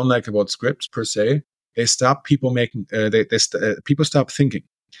what I don't like about scripts per se, they stop people making, people stop thinking.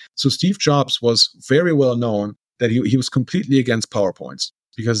 So Steve Jobs was very well known that he was completely against PowerPoints,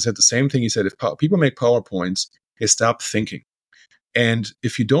 because he said the same thing. He said, if people make PowerPoints, they stop thinking. And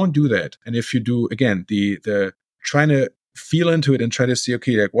if you don't do that, and if you do, again, the trying to feel into it and try to see,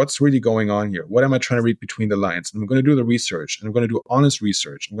 okay, like, what's really going on here? What am I trying to read between the lines? And I'm going to do the research, and I'm going to do honest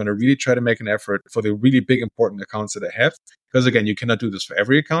research. I'm going to really try to make an effort for the really big, important accounts that I have. Because again, you cannot do this for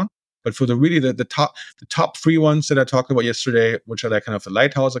every account, but for the top 3 ones that I talked about yesterday, which are like kind of the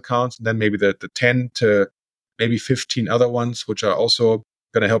lighthouse accounts, and then maybe the 10 to maybe 15 other ones, which are also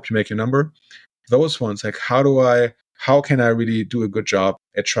going to help you make your number. Those ones, like, how can I really do a good job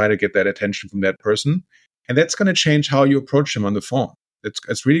at trying to get that attention from that person? And that's going to change how you approach them on the phone.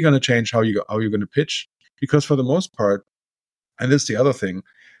 It's really going to change how you're going to pitch, because for the most part, and this is the other thing,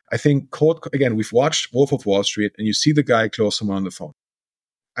 I think again, we've watched Wolf of Wall Street, and you see the guy close someone on the phone.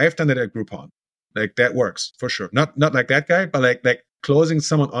 I have done that at Groupon. Like, that works for sure. Not like that guy, but like closing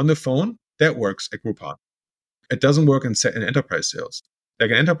someone on the phone, that works at Groupon. It doesn't work in enterprise sales.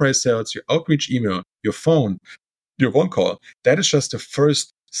 Like in enterprise sales, your outreach email, your phone call, that is just the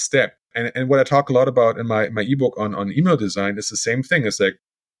first step. And what I talk a lot about in my ebook on email design is the same thing. It's like,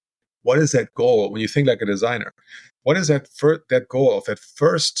 what is that goal when you think like a designer? What is that goal of that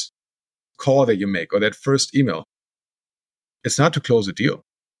first call that you make, or that first email? It's not to close a deal.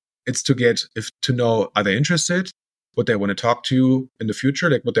 It's to know, are they interested? Would they want to talk to you in the future?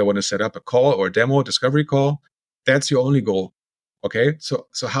 Like, would they want to set up a call or a demo, discovery call? That's your only goal. Okay. So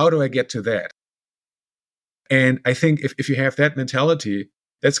how do I get to that? And I think if you have that mentality,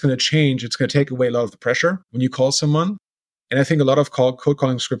 that's going to change. It's going to take away a lot of the pressure when you call someone. And I think a lot of cold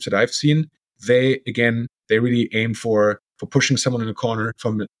calling scripts that I've seen, they really aim for pushing someone in a corner.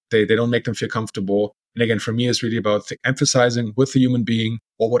 They don't make them feel comfortable. And again, for me, it's really about emphasizing with the human being,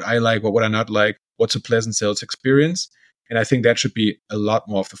 what would I like, what would I not like, what's a pleasant sales experience. And I think that should be a lot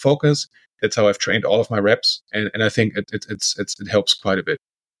more of the focus. That's how I've trained all of my reps, and I think it helps quite a bit.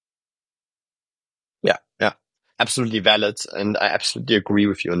 Yeah, absolutely valid, and I absolutely agree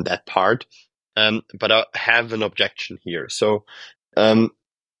with you on that part. But I have an objection here. So,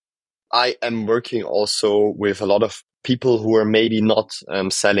 I am working also with a lot of people who are maybe not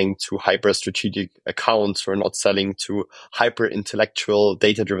selling to hyper strategic accounts, or not selling to hyper intellectual,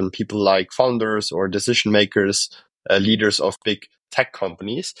 data driven people like founders or decision makers, leaders of big tech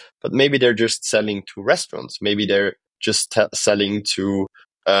companies, but maybe they're just selling to restaurants. Maybe they're just selling to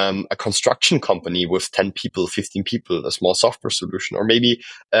a construction company with 10 people, 15 people, a small software solution, or maybe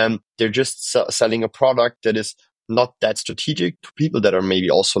they're just selling a product that is not that strategic, to people that are maybe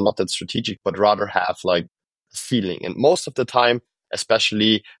also not that strategic, but rather have like a feeling. And most of the time,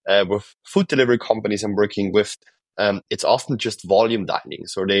 especially with food delivery companies I'm working with, it's often just volume dining.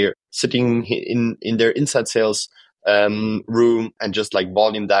 So they're sitting in their inside sales room and just like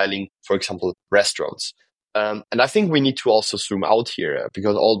volume dialing, for example, restaurants. And I think we need to also zoom out here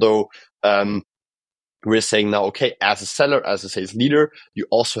because although we're saying now, okay, as a seller, as a sales leader, you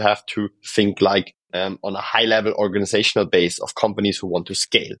also have to think like on a high level organizational base of companies who want to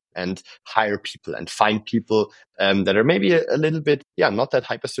scale and hire people and find people that are maybe a little bit, not that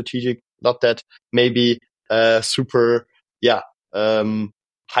hyper strategic, not that maybe super,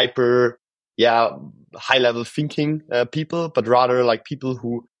 hyper, high level thinking people, but rather like people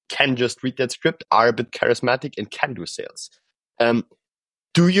who can just read that script, are a bit charismatic and can do sales.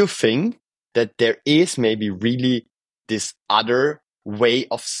 Do you think that there is maybe really this other way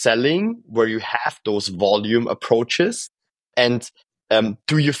of selling where you have those volume approaches? And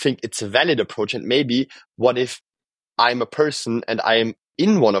do you think it's a valid approach? And maybe what if I'm a person and I'm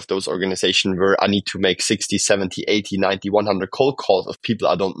in one of those organizations where I need to make 60, 70, 80, 90, 100 cold calls of people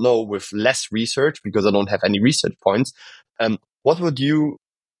I don't know with less research because I don't have any research points. What would you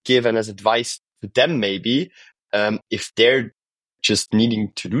give as advice to them maybe if they're just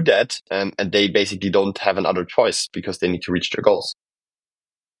needing to do that and they basically don't have another choice because they need to reach their goals?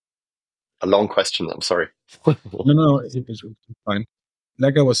 A long question, I'm sorry. No, it's fine.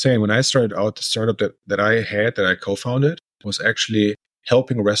 Like I was saying, when I started out, the startup that I co-founded was actually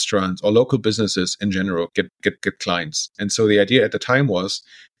helping restaurants or local businesses in general get clients. And so the idea at the time was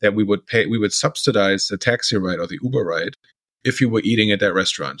that we would subsidize the taxi ride or the Uber ride if you were eating at that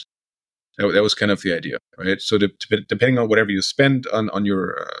restaurant. That was kind of the idea, right? So depending on whatever you spend on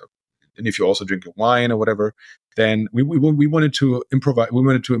your, and if you also drink wine or whatever, then we wanted to improvise. We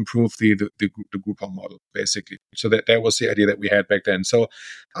wanted to improve the Groupon model basically. So that was the idea that we had back then. So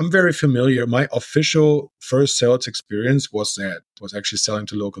I'm very familiar. My official first sales experience was actually selling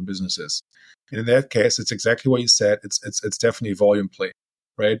to local businesses. And in that case, it's exactly what you said. It's definitely volume play,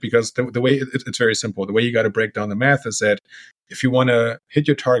 right? Because the way it's very simple. The way you got to break down the math is that if you want to hit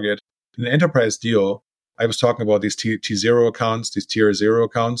your target in an enterprise deal, I was talking about these T0 accounts, these tier 0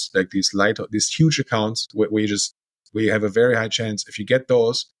 accounts, like these huge accounts where you have a very high chance. If you get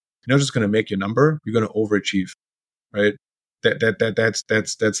those, you're not just going to make your number, you're going to overachieve, right?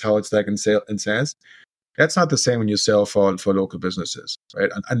 That's how it's like in SaaS. That's not the same when you sell for local businesses, right?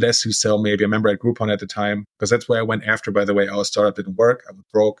 Unless you sell maybe, I remember at Groupon at the time, because that's where I went after, by the way, our startup didn't work. I was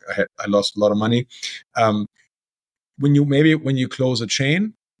broke. I lost a lot of money. When you close a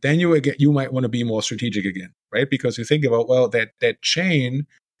chain, then you might want to be more strategic again, right? Because you think about, well, that chain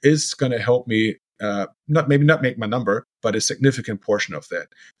is going to help me not make my number, but a significant portion of that.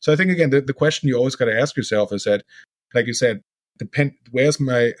 So I think again, the question you always got to ask yourself is that, like you said,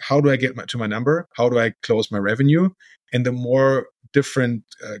 how do I get to my number? How do I close my revenue? And the more different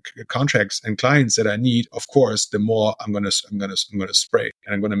contracts and clients that I need, of course, the more I'm gonna spray,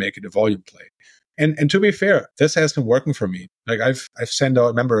 and I'm going to make it a volume play. And to be fair, this has been working for me. Like I've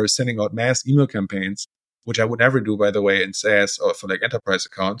remember sending out mass email campaigns, which I would never do, by the way, in SaaS or for like enterprise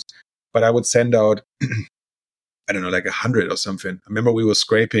accounts. But I would send out, I don't know, like 100 or something. I remember we were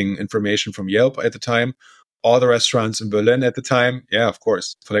scraping information from Yelp at the time, all the restaurants in Berlin at the time. Yeah, of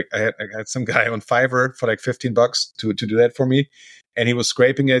course. For like I had some guy on Fiverr for like $15 to do that for me, and he was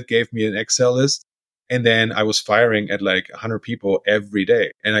scraping it, gave me an Excel list, and then I was firing at like 100 people every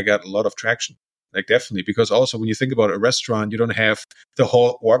day, and I got a lot of traction. Like definitely, because also when you think about a restaurant, you don't have the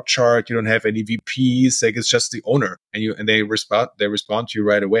whole org chart, you don't have any VPs, like it's just the owner, and they respond to you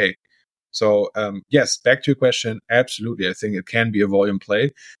right away. So yes, back to your question, absolutely, I think it can be a volume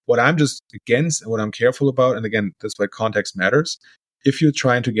play. What I'm just against and what I'm careful about, and again, that's why context matters. If you're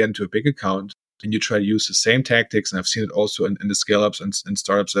trying to get into a big account and you try to use the same tactics, and I've seen it also in the scale ups and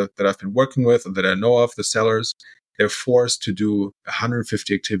startups that I've been working with and that I know of, the sellers, they're forced to do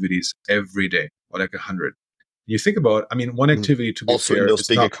 150 activities every day, or like 100. You think about, I mean, one activity, to be also fair, in those is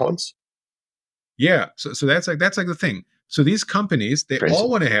big not, accounts. yeah. So that's like the thing. So these companies, they Crazy. all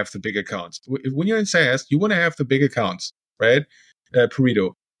want to have the big accounts. When you're in SaaS, you want to have the big accounts, right?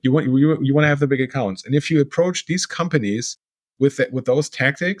 Pareto, you want to have the big accounts, and if you approach these companies with those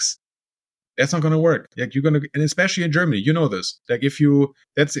tactics, that's not going to work. Like you're going to, and especially in Germany, you know this. Like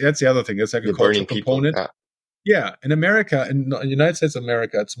that's the other thing. It's like You're a cultural burning people. component. Yeah, in America, in the United States of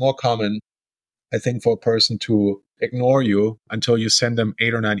America, it's more common, I think, for a person to ignore you until you send them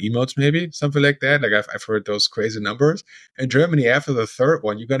 8 or 9 emails, maybe something like that. Like I've heard those crazy numbers. In Germany, after the third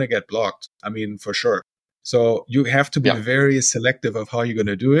one, you're going to get blocked. I mean, for sure. So you have to be Yeah. very selective of how you're going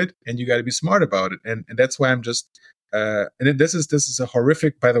to do it, and you got to be smart about it. And that's why I'm just, this is a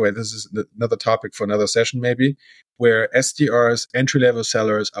horrific, by the way, this is another topic for another session maybe, where SDRs, entry level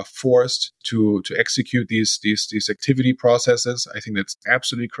sellers, are forced to execute these activity processes. I think that's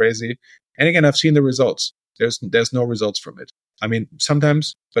absolutely crazy. And again, I've seen the results. There's no results from it. I mean,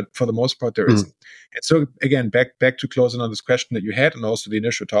 sometimes, but for the most part, there Mm. isn't. And so again, back to closing on this question that you had, and also the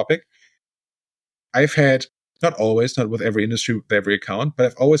initial topic. I've had, not always, not with every industry, with every account, but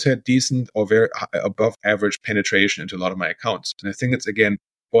I've always had decent or very above average penetration into a lot of my accounts. And I think it's, again,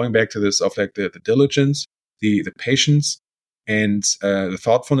 going back to this of like the diligence, the patience, and the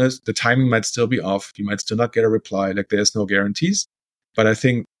thoughtfulness. The timing might still be off. You might still not get a reply. Like, there's no guarantees. But I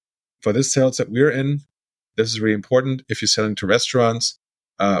think for this sales that we're in, this is really important. If you're selling to restaurants,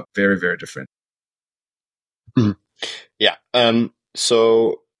 very, very different. Mm. Yeah.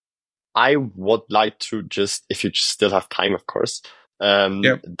 So I would like to just, if you still have time, of course,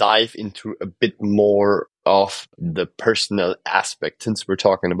 dive into a bit more of the personal aspect, since we're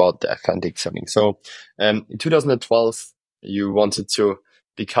talking about the authentic selling. So, in 2012, you wanted to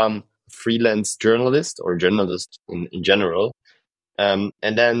become a freelance journalist or journalist in general. And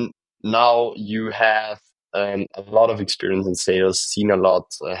then now you have a lot of experience in sales, seen a lot,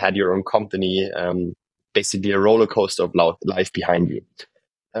 had your own company, basically a roller coaster of life behind you.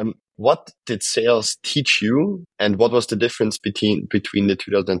 What did sales teach you, and what was the difference between the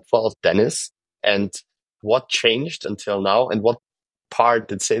 2012 Dennis and what changed until now, and what part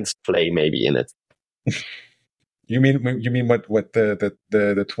did sales play maybe in it? You mean what the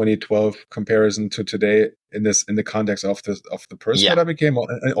 2012 comparison to today in the context of the person Yeah. that I became,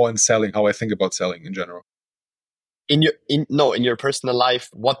 or in selling, how I think about selling in general? In your personal life,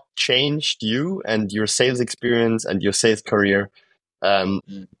 what changed you and your sales experience and your sales career?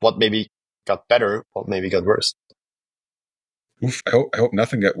 What maybe got better, what maybe got worse? Oof, I hope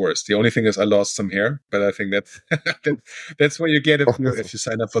nothing got worse. The only thing is I lost some hair, but I think that's that's what you get if you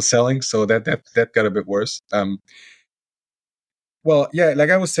sign up for selling. So that got a bit worse. Well, yeah,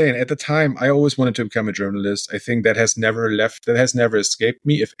 like I was saying, at the time, I always wanted to become a journalist. I think that has never escaped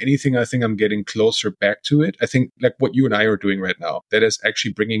me. If anything, I think I'm getting closer back to it. I think like what you and I are doing right now, that is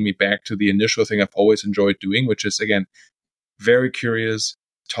actually bringing me back to the initial thing I've always enjoyed doing, which is, again, very curious,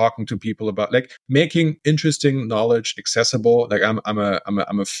 talking to people about, like, making interesting knowledge accessible. Like I'm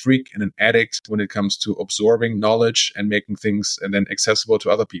a freak and an addict when it comes to absorbing knowledge and making things and then accessible to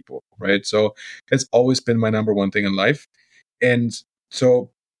other people, right? So that's always been my number one thing in life. And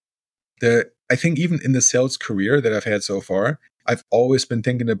so I think even in the sales career that I've had so far, I've always been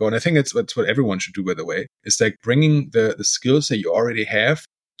thinking about, and I think that's what everyone should do, by the way, is like bringing the skills that you already have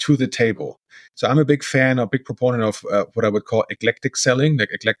to the table. So I'm a big fan, a big proponent of what I would call eclectic selling, like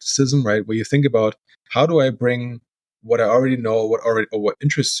eclecticism, right? Where you think about, how do I bring what I already know, what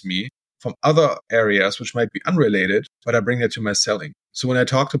interests me from other areas which might be unrelated, but I bring that to my selling. So when I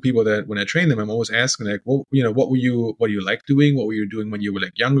talk to people, that when I train them, I'm always asking, like, well, what do you like doing? What were you doing when you were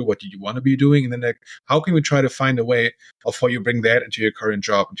like younger? What did you want to be doing? And then, like, how can we try to find a way of how you bring that into your current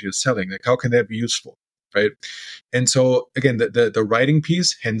job, into your selling? Like, how can that be useful? Right. And so again, the writing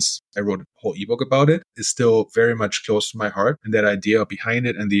piece, hence I wrote a whole ebook about it, is still very much close to my heart. And that idea behind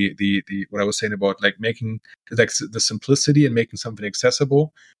it, and the what I was saying about like making like the simplicity and making something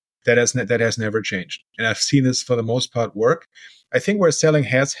accessible, that has never changed. And I've seen this for the most part work. I think where selling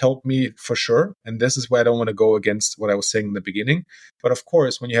has helped me for sure, and this is where I don't want to go against what I was saying in the beginning. But of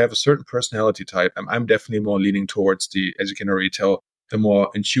course, when you have a certain personality type, I'm definitely more leaning towards the, as you can already tell, the more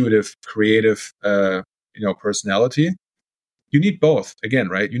intuitive, creative, personality. You need both. Again,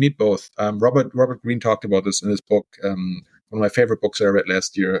 right? You need both. Robert Greene talked about this in his book, one of my favorite books I read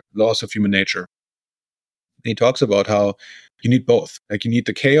last year, Laws of Human Nature. And he talks about how you need both. Like, you need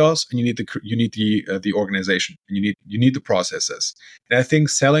the chaos, and you need the organization, and you need the processes. And I think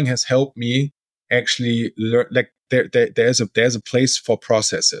selling has helped me actually learn. Like, there's a place for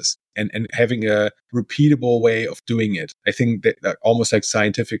processes, and having a repeatable way of doing it. I think that, like, almost like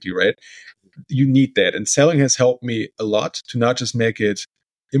scientifically, right? You need that. And selling has helped me a lot to not just make it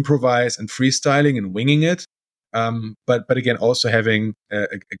improvise and freestyling and winging it, but again, also having a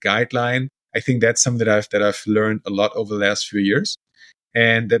guideline. I think that's something that I've learned a lot over the last few years,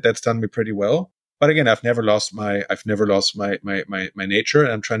 and that's done me pretty well. But again, I've never lost my nature,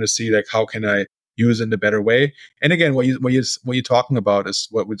 and I'm trying to see, like, how can I use it in a better way. And again, what you're talking about is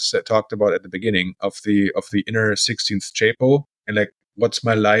what we talked about at the beginning of the inner 16th chapo, and like, what's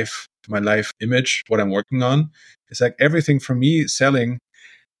my life image, what I'm working on. It's like everything for me, selling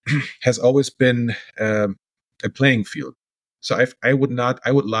has always been a playing field. So I would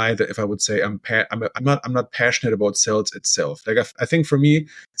lie that if I would say I'm not passionate about sales itself. Like I think for me,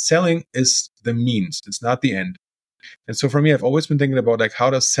 selling is the means. It's not the end. And so for me, I've always been thinking about like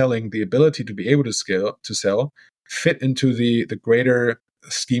how does selling, the ability to be able to sell, fit into the greater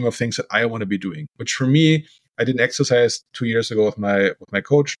scheme of things that I want to be doing. Which for me, I did an exercise 2 years ago with my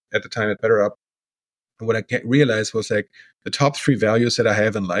coach at the time at BetterUp. And what I realized was like the top 3 values that I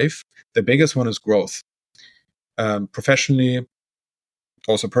have in life. The biggest one is growth, professionally,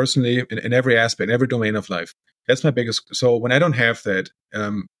 also personally, in every aspect, in every domain of life. That's my biggest. So when I don't have that,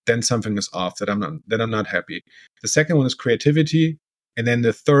 then something is off. That I'm not happy. The second one is creativity, and then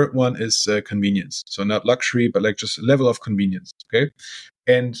the third one is convenience. So not luxury, but like just a level of convenience. Okay,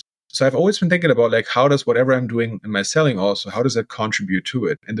 and so I've always been thinking about like how does whatever I'm doing in my selling also, how does that contribute to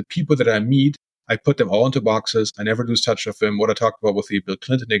it? And the people that I meet, I put them all into boxes. I never lose touch of them. What I talked about with the Bill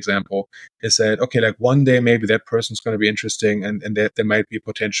Clinton example is that, okay, like one day maybe that person's going to be interesting and that there might be a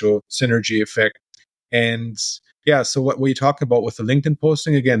potential synergy effect. And yeah, so what we talk about with the LinkedIn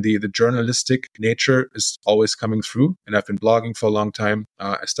posting, again, the journalistic nature is always coming through. And I've been blogging for a long time.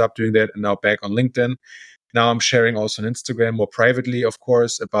 I stopped doing that and now back on LinkedIn. Now I'm sharing also on Instagram more privately, of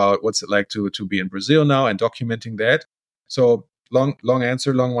course, about what's it like to be in Brazil now and documenting that. So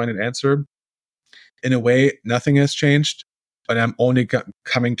long-winded answer. In a way, nothing has changed, but I'm only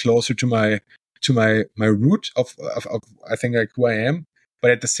coming closer to my root of I think like who I am. But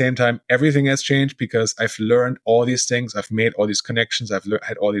at the same time, everything has changed because I've learned all these things. I've made all these connections. I've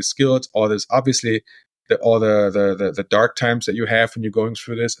had all these skills. All this, obviously, all the dark times that you have when you're going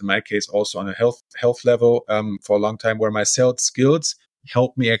through this. In my case, also on a health level, for a long time, where my sales skills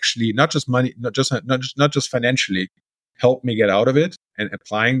help me actually not just money, not just financially, help me get out of it and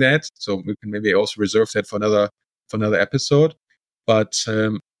applying that. So we can maybe also reserve that for another episode. But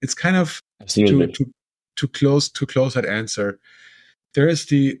it's kind of to close that answer. There is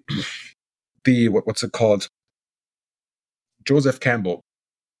the what's it called? Joseph Campbell.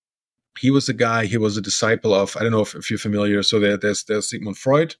 He was a guy. He was a disciple of, I don't know if you're familiar. So there's Sigmund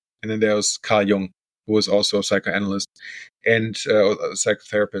Freud, and then there's Carl Jung, who was also a psychoanalyst and a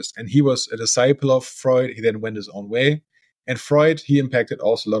psychotherapist. And he was a disciple of Freud. He then went his own way. And Freud, he impacted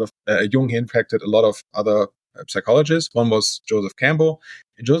also a lot of Jung. He impacted a lot of other psychologists. One was Joseph Campbell,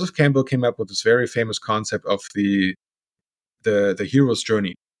 and Joseph Campbell came up with this very famous concept of the hero's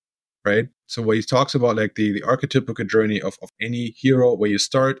journey, right? So where he talks about like the archetypical journey of any hero, where you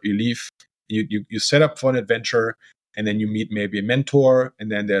start, you leave, you set up for an adventure, and then you meet maybe a mentor,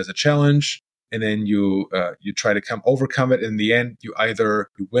 and then there's a challenge, and then you try to overcome it. In the end, you either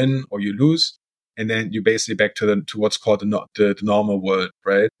you win or you lose, and then you basically back to what's called the normal world,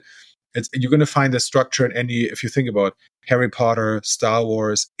 right? You're going to find the structure in any, if you think about Harry Potter, Star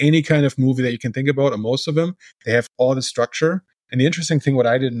Wars, any kind of movie that you can think about, or most of them, they have all the structure. And the interesting thing, what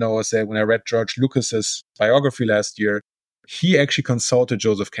I didn't know, is that when I read George Lucas's biography last year, he actually consulted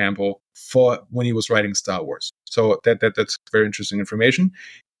Joseph Campbell for when he was writing Star Wars. So that's very interesting information.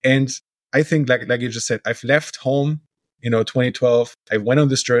 And I think, like you just said, I've left home, 2012. I went on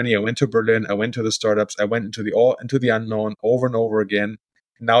this journey. I went to Berlin. I went to the startups. I went into the unknown over and over again.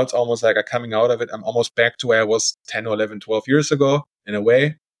 Now it's almost like I'm coming out of it. I'm almost back to where I was 10 or 11, 12 years ago in a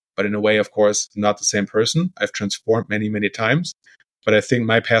way. But in a way, of course, not the same person. I've transformed many, many times. But I think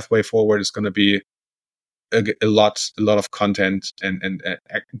my pathway forward is going to be a lot of content and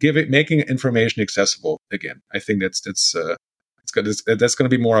making information accessible again. I think that's going to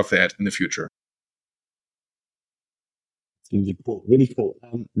be more of that in the future. Really cool. Really cool.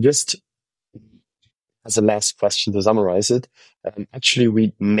 Just as a last question to summarize it, actually,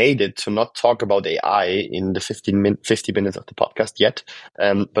 we made it to not talk about AI in the 50 minutes of the podcast yet,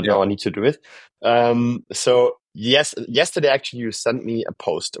 but now I need to do it. So yes, yesterday actually you sent me a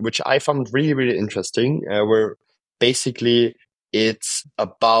post, which I found really, really interesting, where basically it's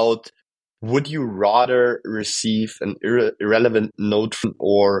about, would you rather receive an irrelevant note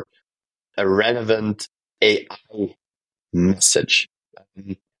or a relevant AI message?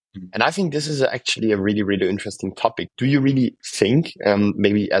 And I think this is actually a really, really interesting topic. Do you really think,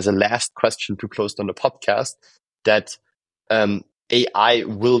 maybe as a last question to close down the podcast, that AI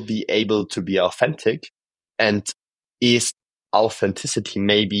will be able to be authentic? And is authenticity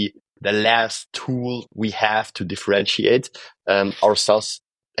maybe the last tool we have to differentiate ourselves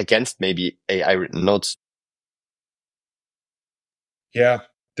against maybe AI written notes? Yeah.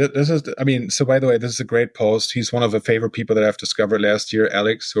 This is, so by the way, this is a great post. He's one of the favorite people that I've discovered last year,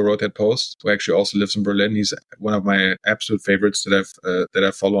 Alex, who wrote that post, who actually also lives in Berlin. He's one of my absolute favorites that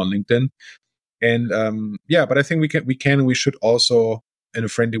I follow on LinkedIn. And but I think we should also in a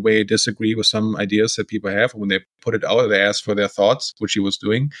friendly way disagree with some ideas that people have. When they put it out, they ask for their thoughts, which he was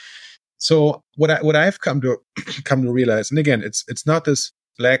doing. So what I've come to come to realize, and again, it's not this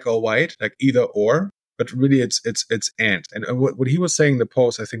black or white, like either or, but really it's and. And what he was saying in the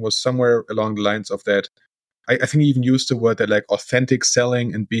post, I think, was somewhere along the lines of that. I think he even used the word that like authentic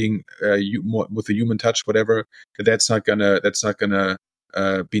selling and being more with a human touch, whatever. That's not gonna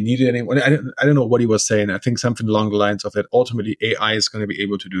be needed anymore. I don't know what he was saying. I think something along the lines of that. Ultimately, AI is going to be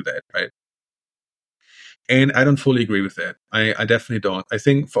able to do that, right? And I don't fully agree with that. I definitely don't. I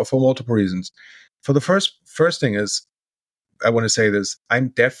think for multiple reasons. For the first thing is, I want to say this. I'm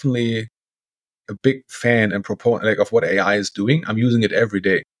definitely a big fan and proponent like of what AI is doing. I'm using it every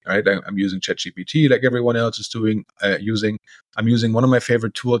day, right? I'm using ChatGPT like everyone else is doing. I'm using one of my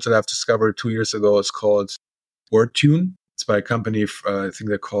favorite tools that I've discovered 2 years ago. It's called WordTune. It's by a company. I think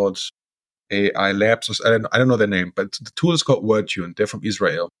they're called AI Labs. I don't know their name, but the tool is called WordTune. They're from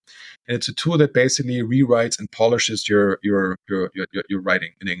Israel, and it's a tool that basically rewrites and polishes your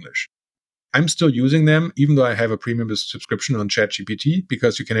writing in English. I'm still using them, even though I have a premium subscription on ChatGPT,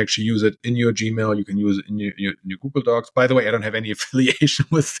 because you can actually use it in your Gmail. You can use it in your Google Docs. By the way, I don't have any affiliation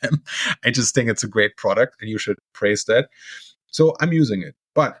with them. I just think it's a great product, and you should praise that. So I'm using it.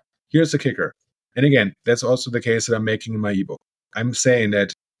 But here's the kicker. And again, that's also the case that I'm making in my ebook. I'm saying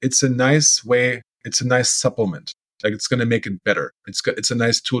that it's a nice way, it's a nice supplement. Like it's going to make it better. It's a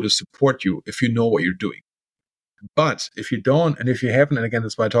nice tool to support you if you know what you're doing. But if you don't, and if you haven't, and again,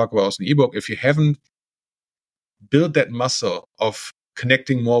 that's why I talk about also in the ebook, if you haven't built that muscle of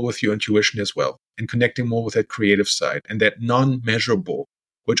connecting more with your intuition as well, and connecting more with that creative side and that non-measurable,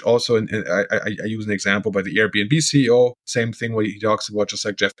 which also, I use an example by the Airbnb CEO, same thing where he talks about just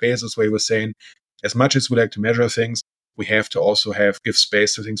like Jeff Bezos, where he was saying, as much as we like to measure things, we have to also give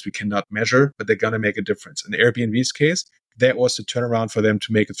space to things we cannot measure, but they're going to make a difference. In Airbnb's case, that was the turnaround for them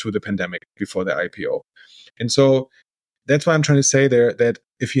to make it through the pandemic before the IPO. And so that's why I'm trying to say there that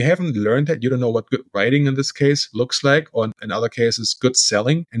if you haven't learned that, you don't know what good writing in this case looks like, or in other cases, good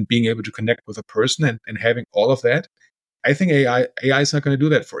selling and being able to connect with a person and having all of that. I think AI is not going to do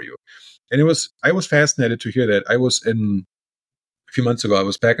that for you. And I was fascinated to hear that. A few months ago, I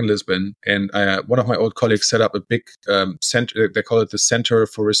was back in Lisbon, and one of my old colleagues set up a big center. They call it the Center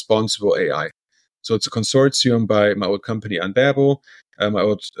for Responsible AI. So it's a consortium by my old company, Unbabel, my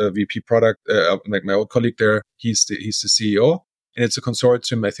old VP product, like my old colleague there. He's the CEO, and it's a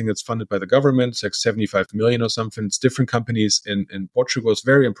consortium. I think it's funded by the government. It's like 75 million or something. It's different companies in Portugal. It's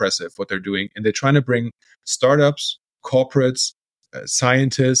very impressive what they're doing, and they're trying to bring startups, corporates,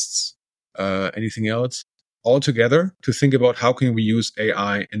 scientists, anything else, all together to think about how can we use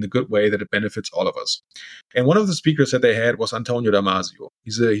AI in the good way that it benefits all of us. And one of the speakers that they had was Antonio Damasio.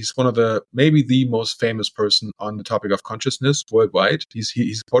 He's one of maybe the most famous person on the topic of consciousness worldwide.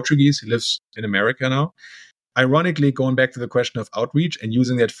 He's Portuguese. He lives in America now. Ironically, going back to the question of outreach and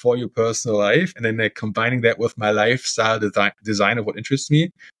using that for your personal life, and then like combining that with my lifestyle design of what interests me,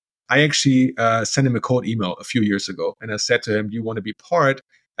 I actually sent him a cold email a few years ago, and I said to him, "Do you want to be part?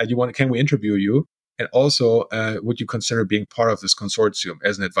 Can we interview you? And also, would you consider being part of this consortium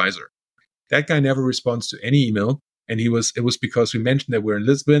as an advisor?" That guy never responds to any email. And it was because we mentioned that we're in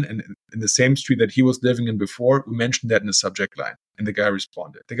Lisbon and in the same street that he was living in before. We mentioned that in the subject line, and the guy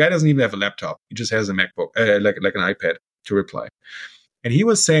responded. The guy doesn't even have a laptop. He just has a MacBook, like an iPad to reply. And he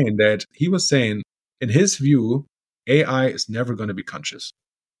was saying, in his view, AI is never going to be conscious.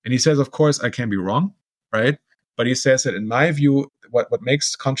 And he says, of course, I can be wrong, right? But he says that in my view, what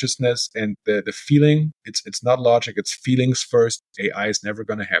makes consciousness and the feeling, it's not logic, it's feelings first. AI is never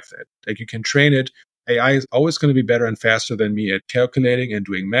going to have that. Like you can train it. AI is always going to be better and faster than me at calculating and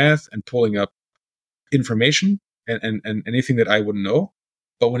doing math and pulling up information and anything that I wouldn't know.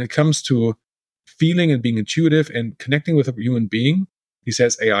 But when it comes to feeling and being intuitive and connecting with a human being, he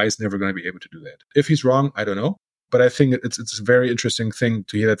says AI is never going to be able to do that. If he's wrong, I don't know. But I think it's a very interesting thing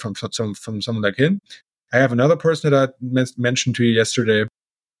to hear that from someone like him. I have another person that I mentioned to you yesterday,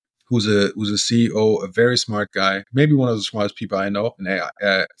 who's a CEO, a very smart guy, maybe one of the smartest people I know,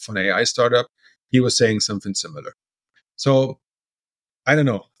 from an AI startup. He was saying something similar. So I don't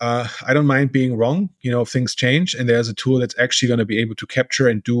know. I don't mind being wrong. Things change, and there's a tool that's actually going to be able to capture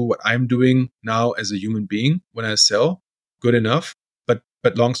and do what I'm doing now as a human being when I sell. Good enough.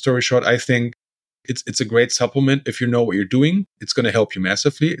 But long story short, I think it's a great supplement if you know what you're doing. It's going to help you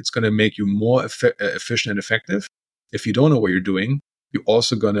massively. It's going to make you more efficient and effective. If you don't know what you're doing, you're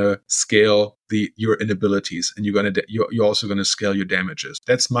also going to scale your inabilities, and you're also going to scale your damages.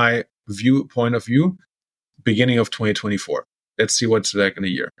 That's my point of view, beginning of 2024. Let's see what's like in a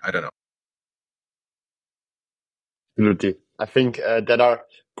year. I don't know. Absolutely. I think that are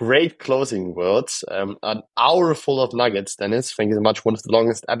great closing words. An hour full of nuggets, Dennis. Thank you so much. One of the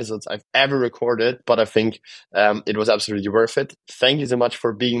longest episodes I've ever recorded, but I think it was absolutely worth it. Thank you so much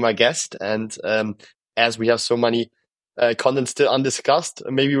for being my guest. And as we have so many content still undiscussed,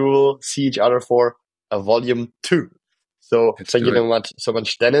 maybe we will see each other for a volume 2. So thank you very much, so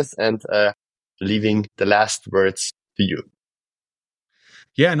much, Dennis, and leaving the last words to you.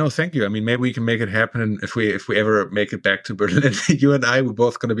 Yeah, no, thank you. I mean, maybe we can make it happen if we ever make it back to Berlin. You and I, we're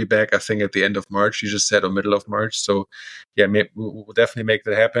both going to be back, I think, at the end of March. You just said, or middle of March. So, yeah, we'll definitely make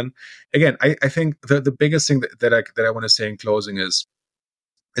that happen. Again, I think the biggest thing that I want to say in closing is,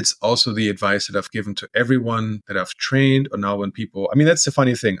 it's also the advice that I've given to everyone that I've trained, or now when people. I mean, that's the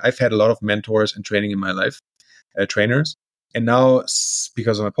funny thing. I've had a lot of mentors and training in my life, trainers. And now,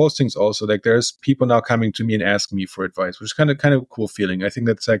 because of my postings, also like there's people now coming to me and asking me for advice, which is kind of a cool feeling. I think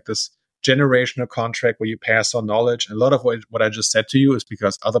that's like this generational contract where you pass on knowledge. And a lot of what I just said to you is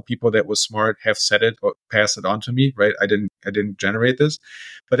because other people that were smart have said it or passed it on to me, right? I didn't generate this,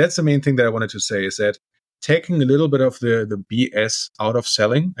 but that's the main thing that I wanted to say is that taking a little bit of the BS out of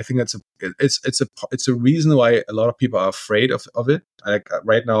selling, I think it's a reason why a lot of people are afraid of it. Like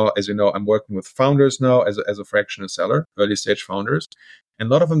right now, as you know, I'm working with founders now as a fractional seller, early stage founders, and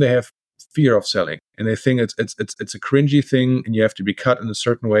a lot of them, they have fear of selling, and they think it's a cringy thing, and you have to be cut in a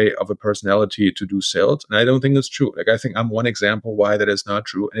certain way of a personality to do sales. And I don't think it's true. Like I think I'm one example why that is not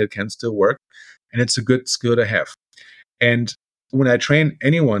true, and it can still work, and it's a good skill to have. And when I train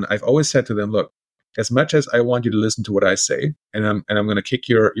anyone, I've always said to them, look, as much as I want you to listen to what I say, and I'm going to kick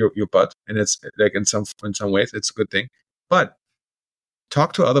your butt, and it's like in some ways it's a good thing, but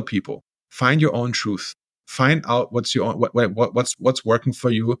talk to other people, find your own truth, find out what's working for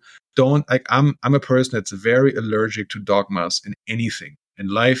you. Don't like I'm a person that's very allergic to dogmas in anything, in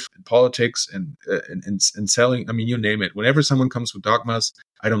life, in politics, and in selling. I mean, you name it. Whenever someone comes with dogmas,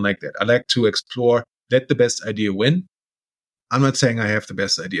 I don't like that. I like to explore. Let the best idea win. I'm not saying I have the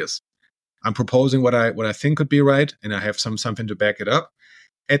best ideas. I'm proposing what I think could be right, and I have something to back it up.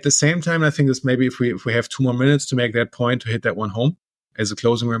 At the same time, I think this maybe if we have 2 more minutes to make that point, to hit that one home as a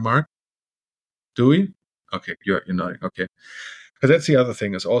closing remark. Do we? Okay, you're nodding. Okay. Because that's the other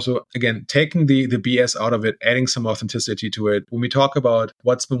thing is also, again, taking the BS out of it, adding some authenticity to it. When we talk about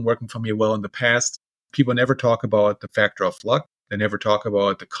what's been working for me well in the past, people never talk about the factor of luck. They never talk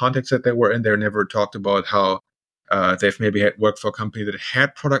about the context that they were in. They never talked about how they've maybe worked for a company that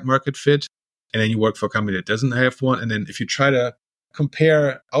had product market fit, and then you work for a company that doesn't have one. And then if you try to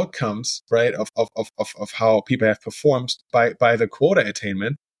compare outcomes, right, of how people have performed by the quota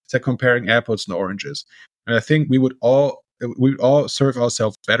attainment, it's like comparing apples and oranges. And I think we would all serve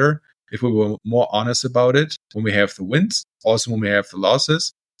ourselves better if we were more honest about it when we have the wins, also when we have the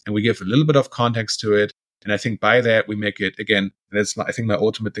losses, and we give a little bit of context to it. And I think by that we make it, again, and that's I think my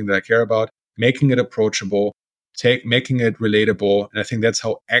ultimate thing that I care about, making it approachable, making it relatable. And I think that's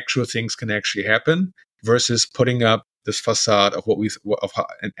how actual things can actually happen versus putting up this facade of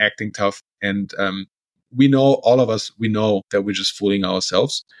and acting tough. And we know, all of us, we know that we're just fooling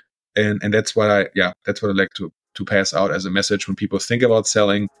ourselves. And that's what I like to pass out as a message when people think about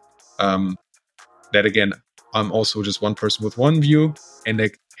selling. That again, I'm also just one person with one view, and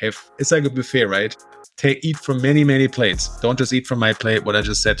it's like a buffet, right? Eat from many, many plates. Don't just eat from my plate, what I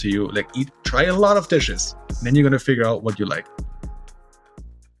just said to you. Like try a lot of dishes, and then you're going to figure out what you like.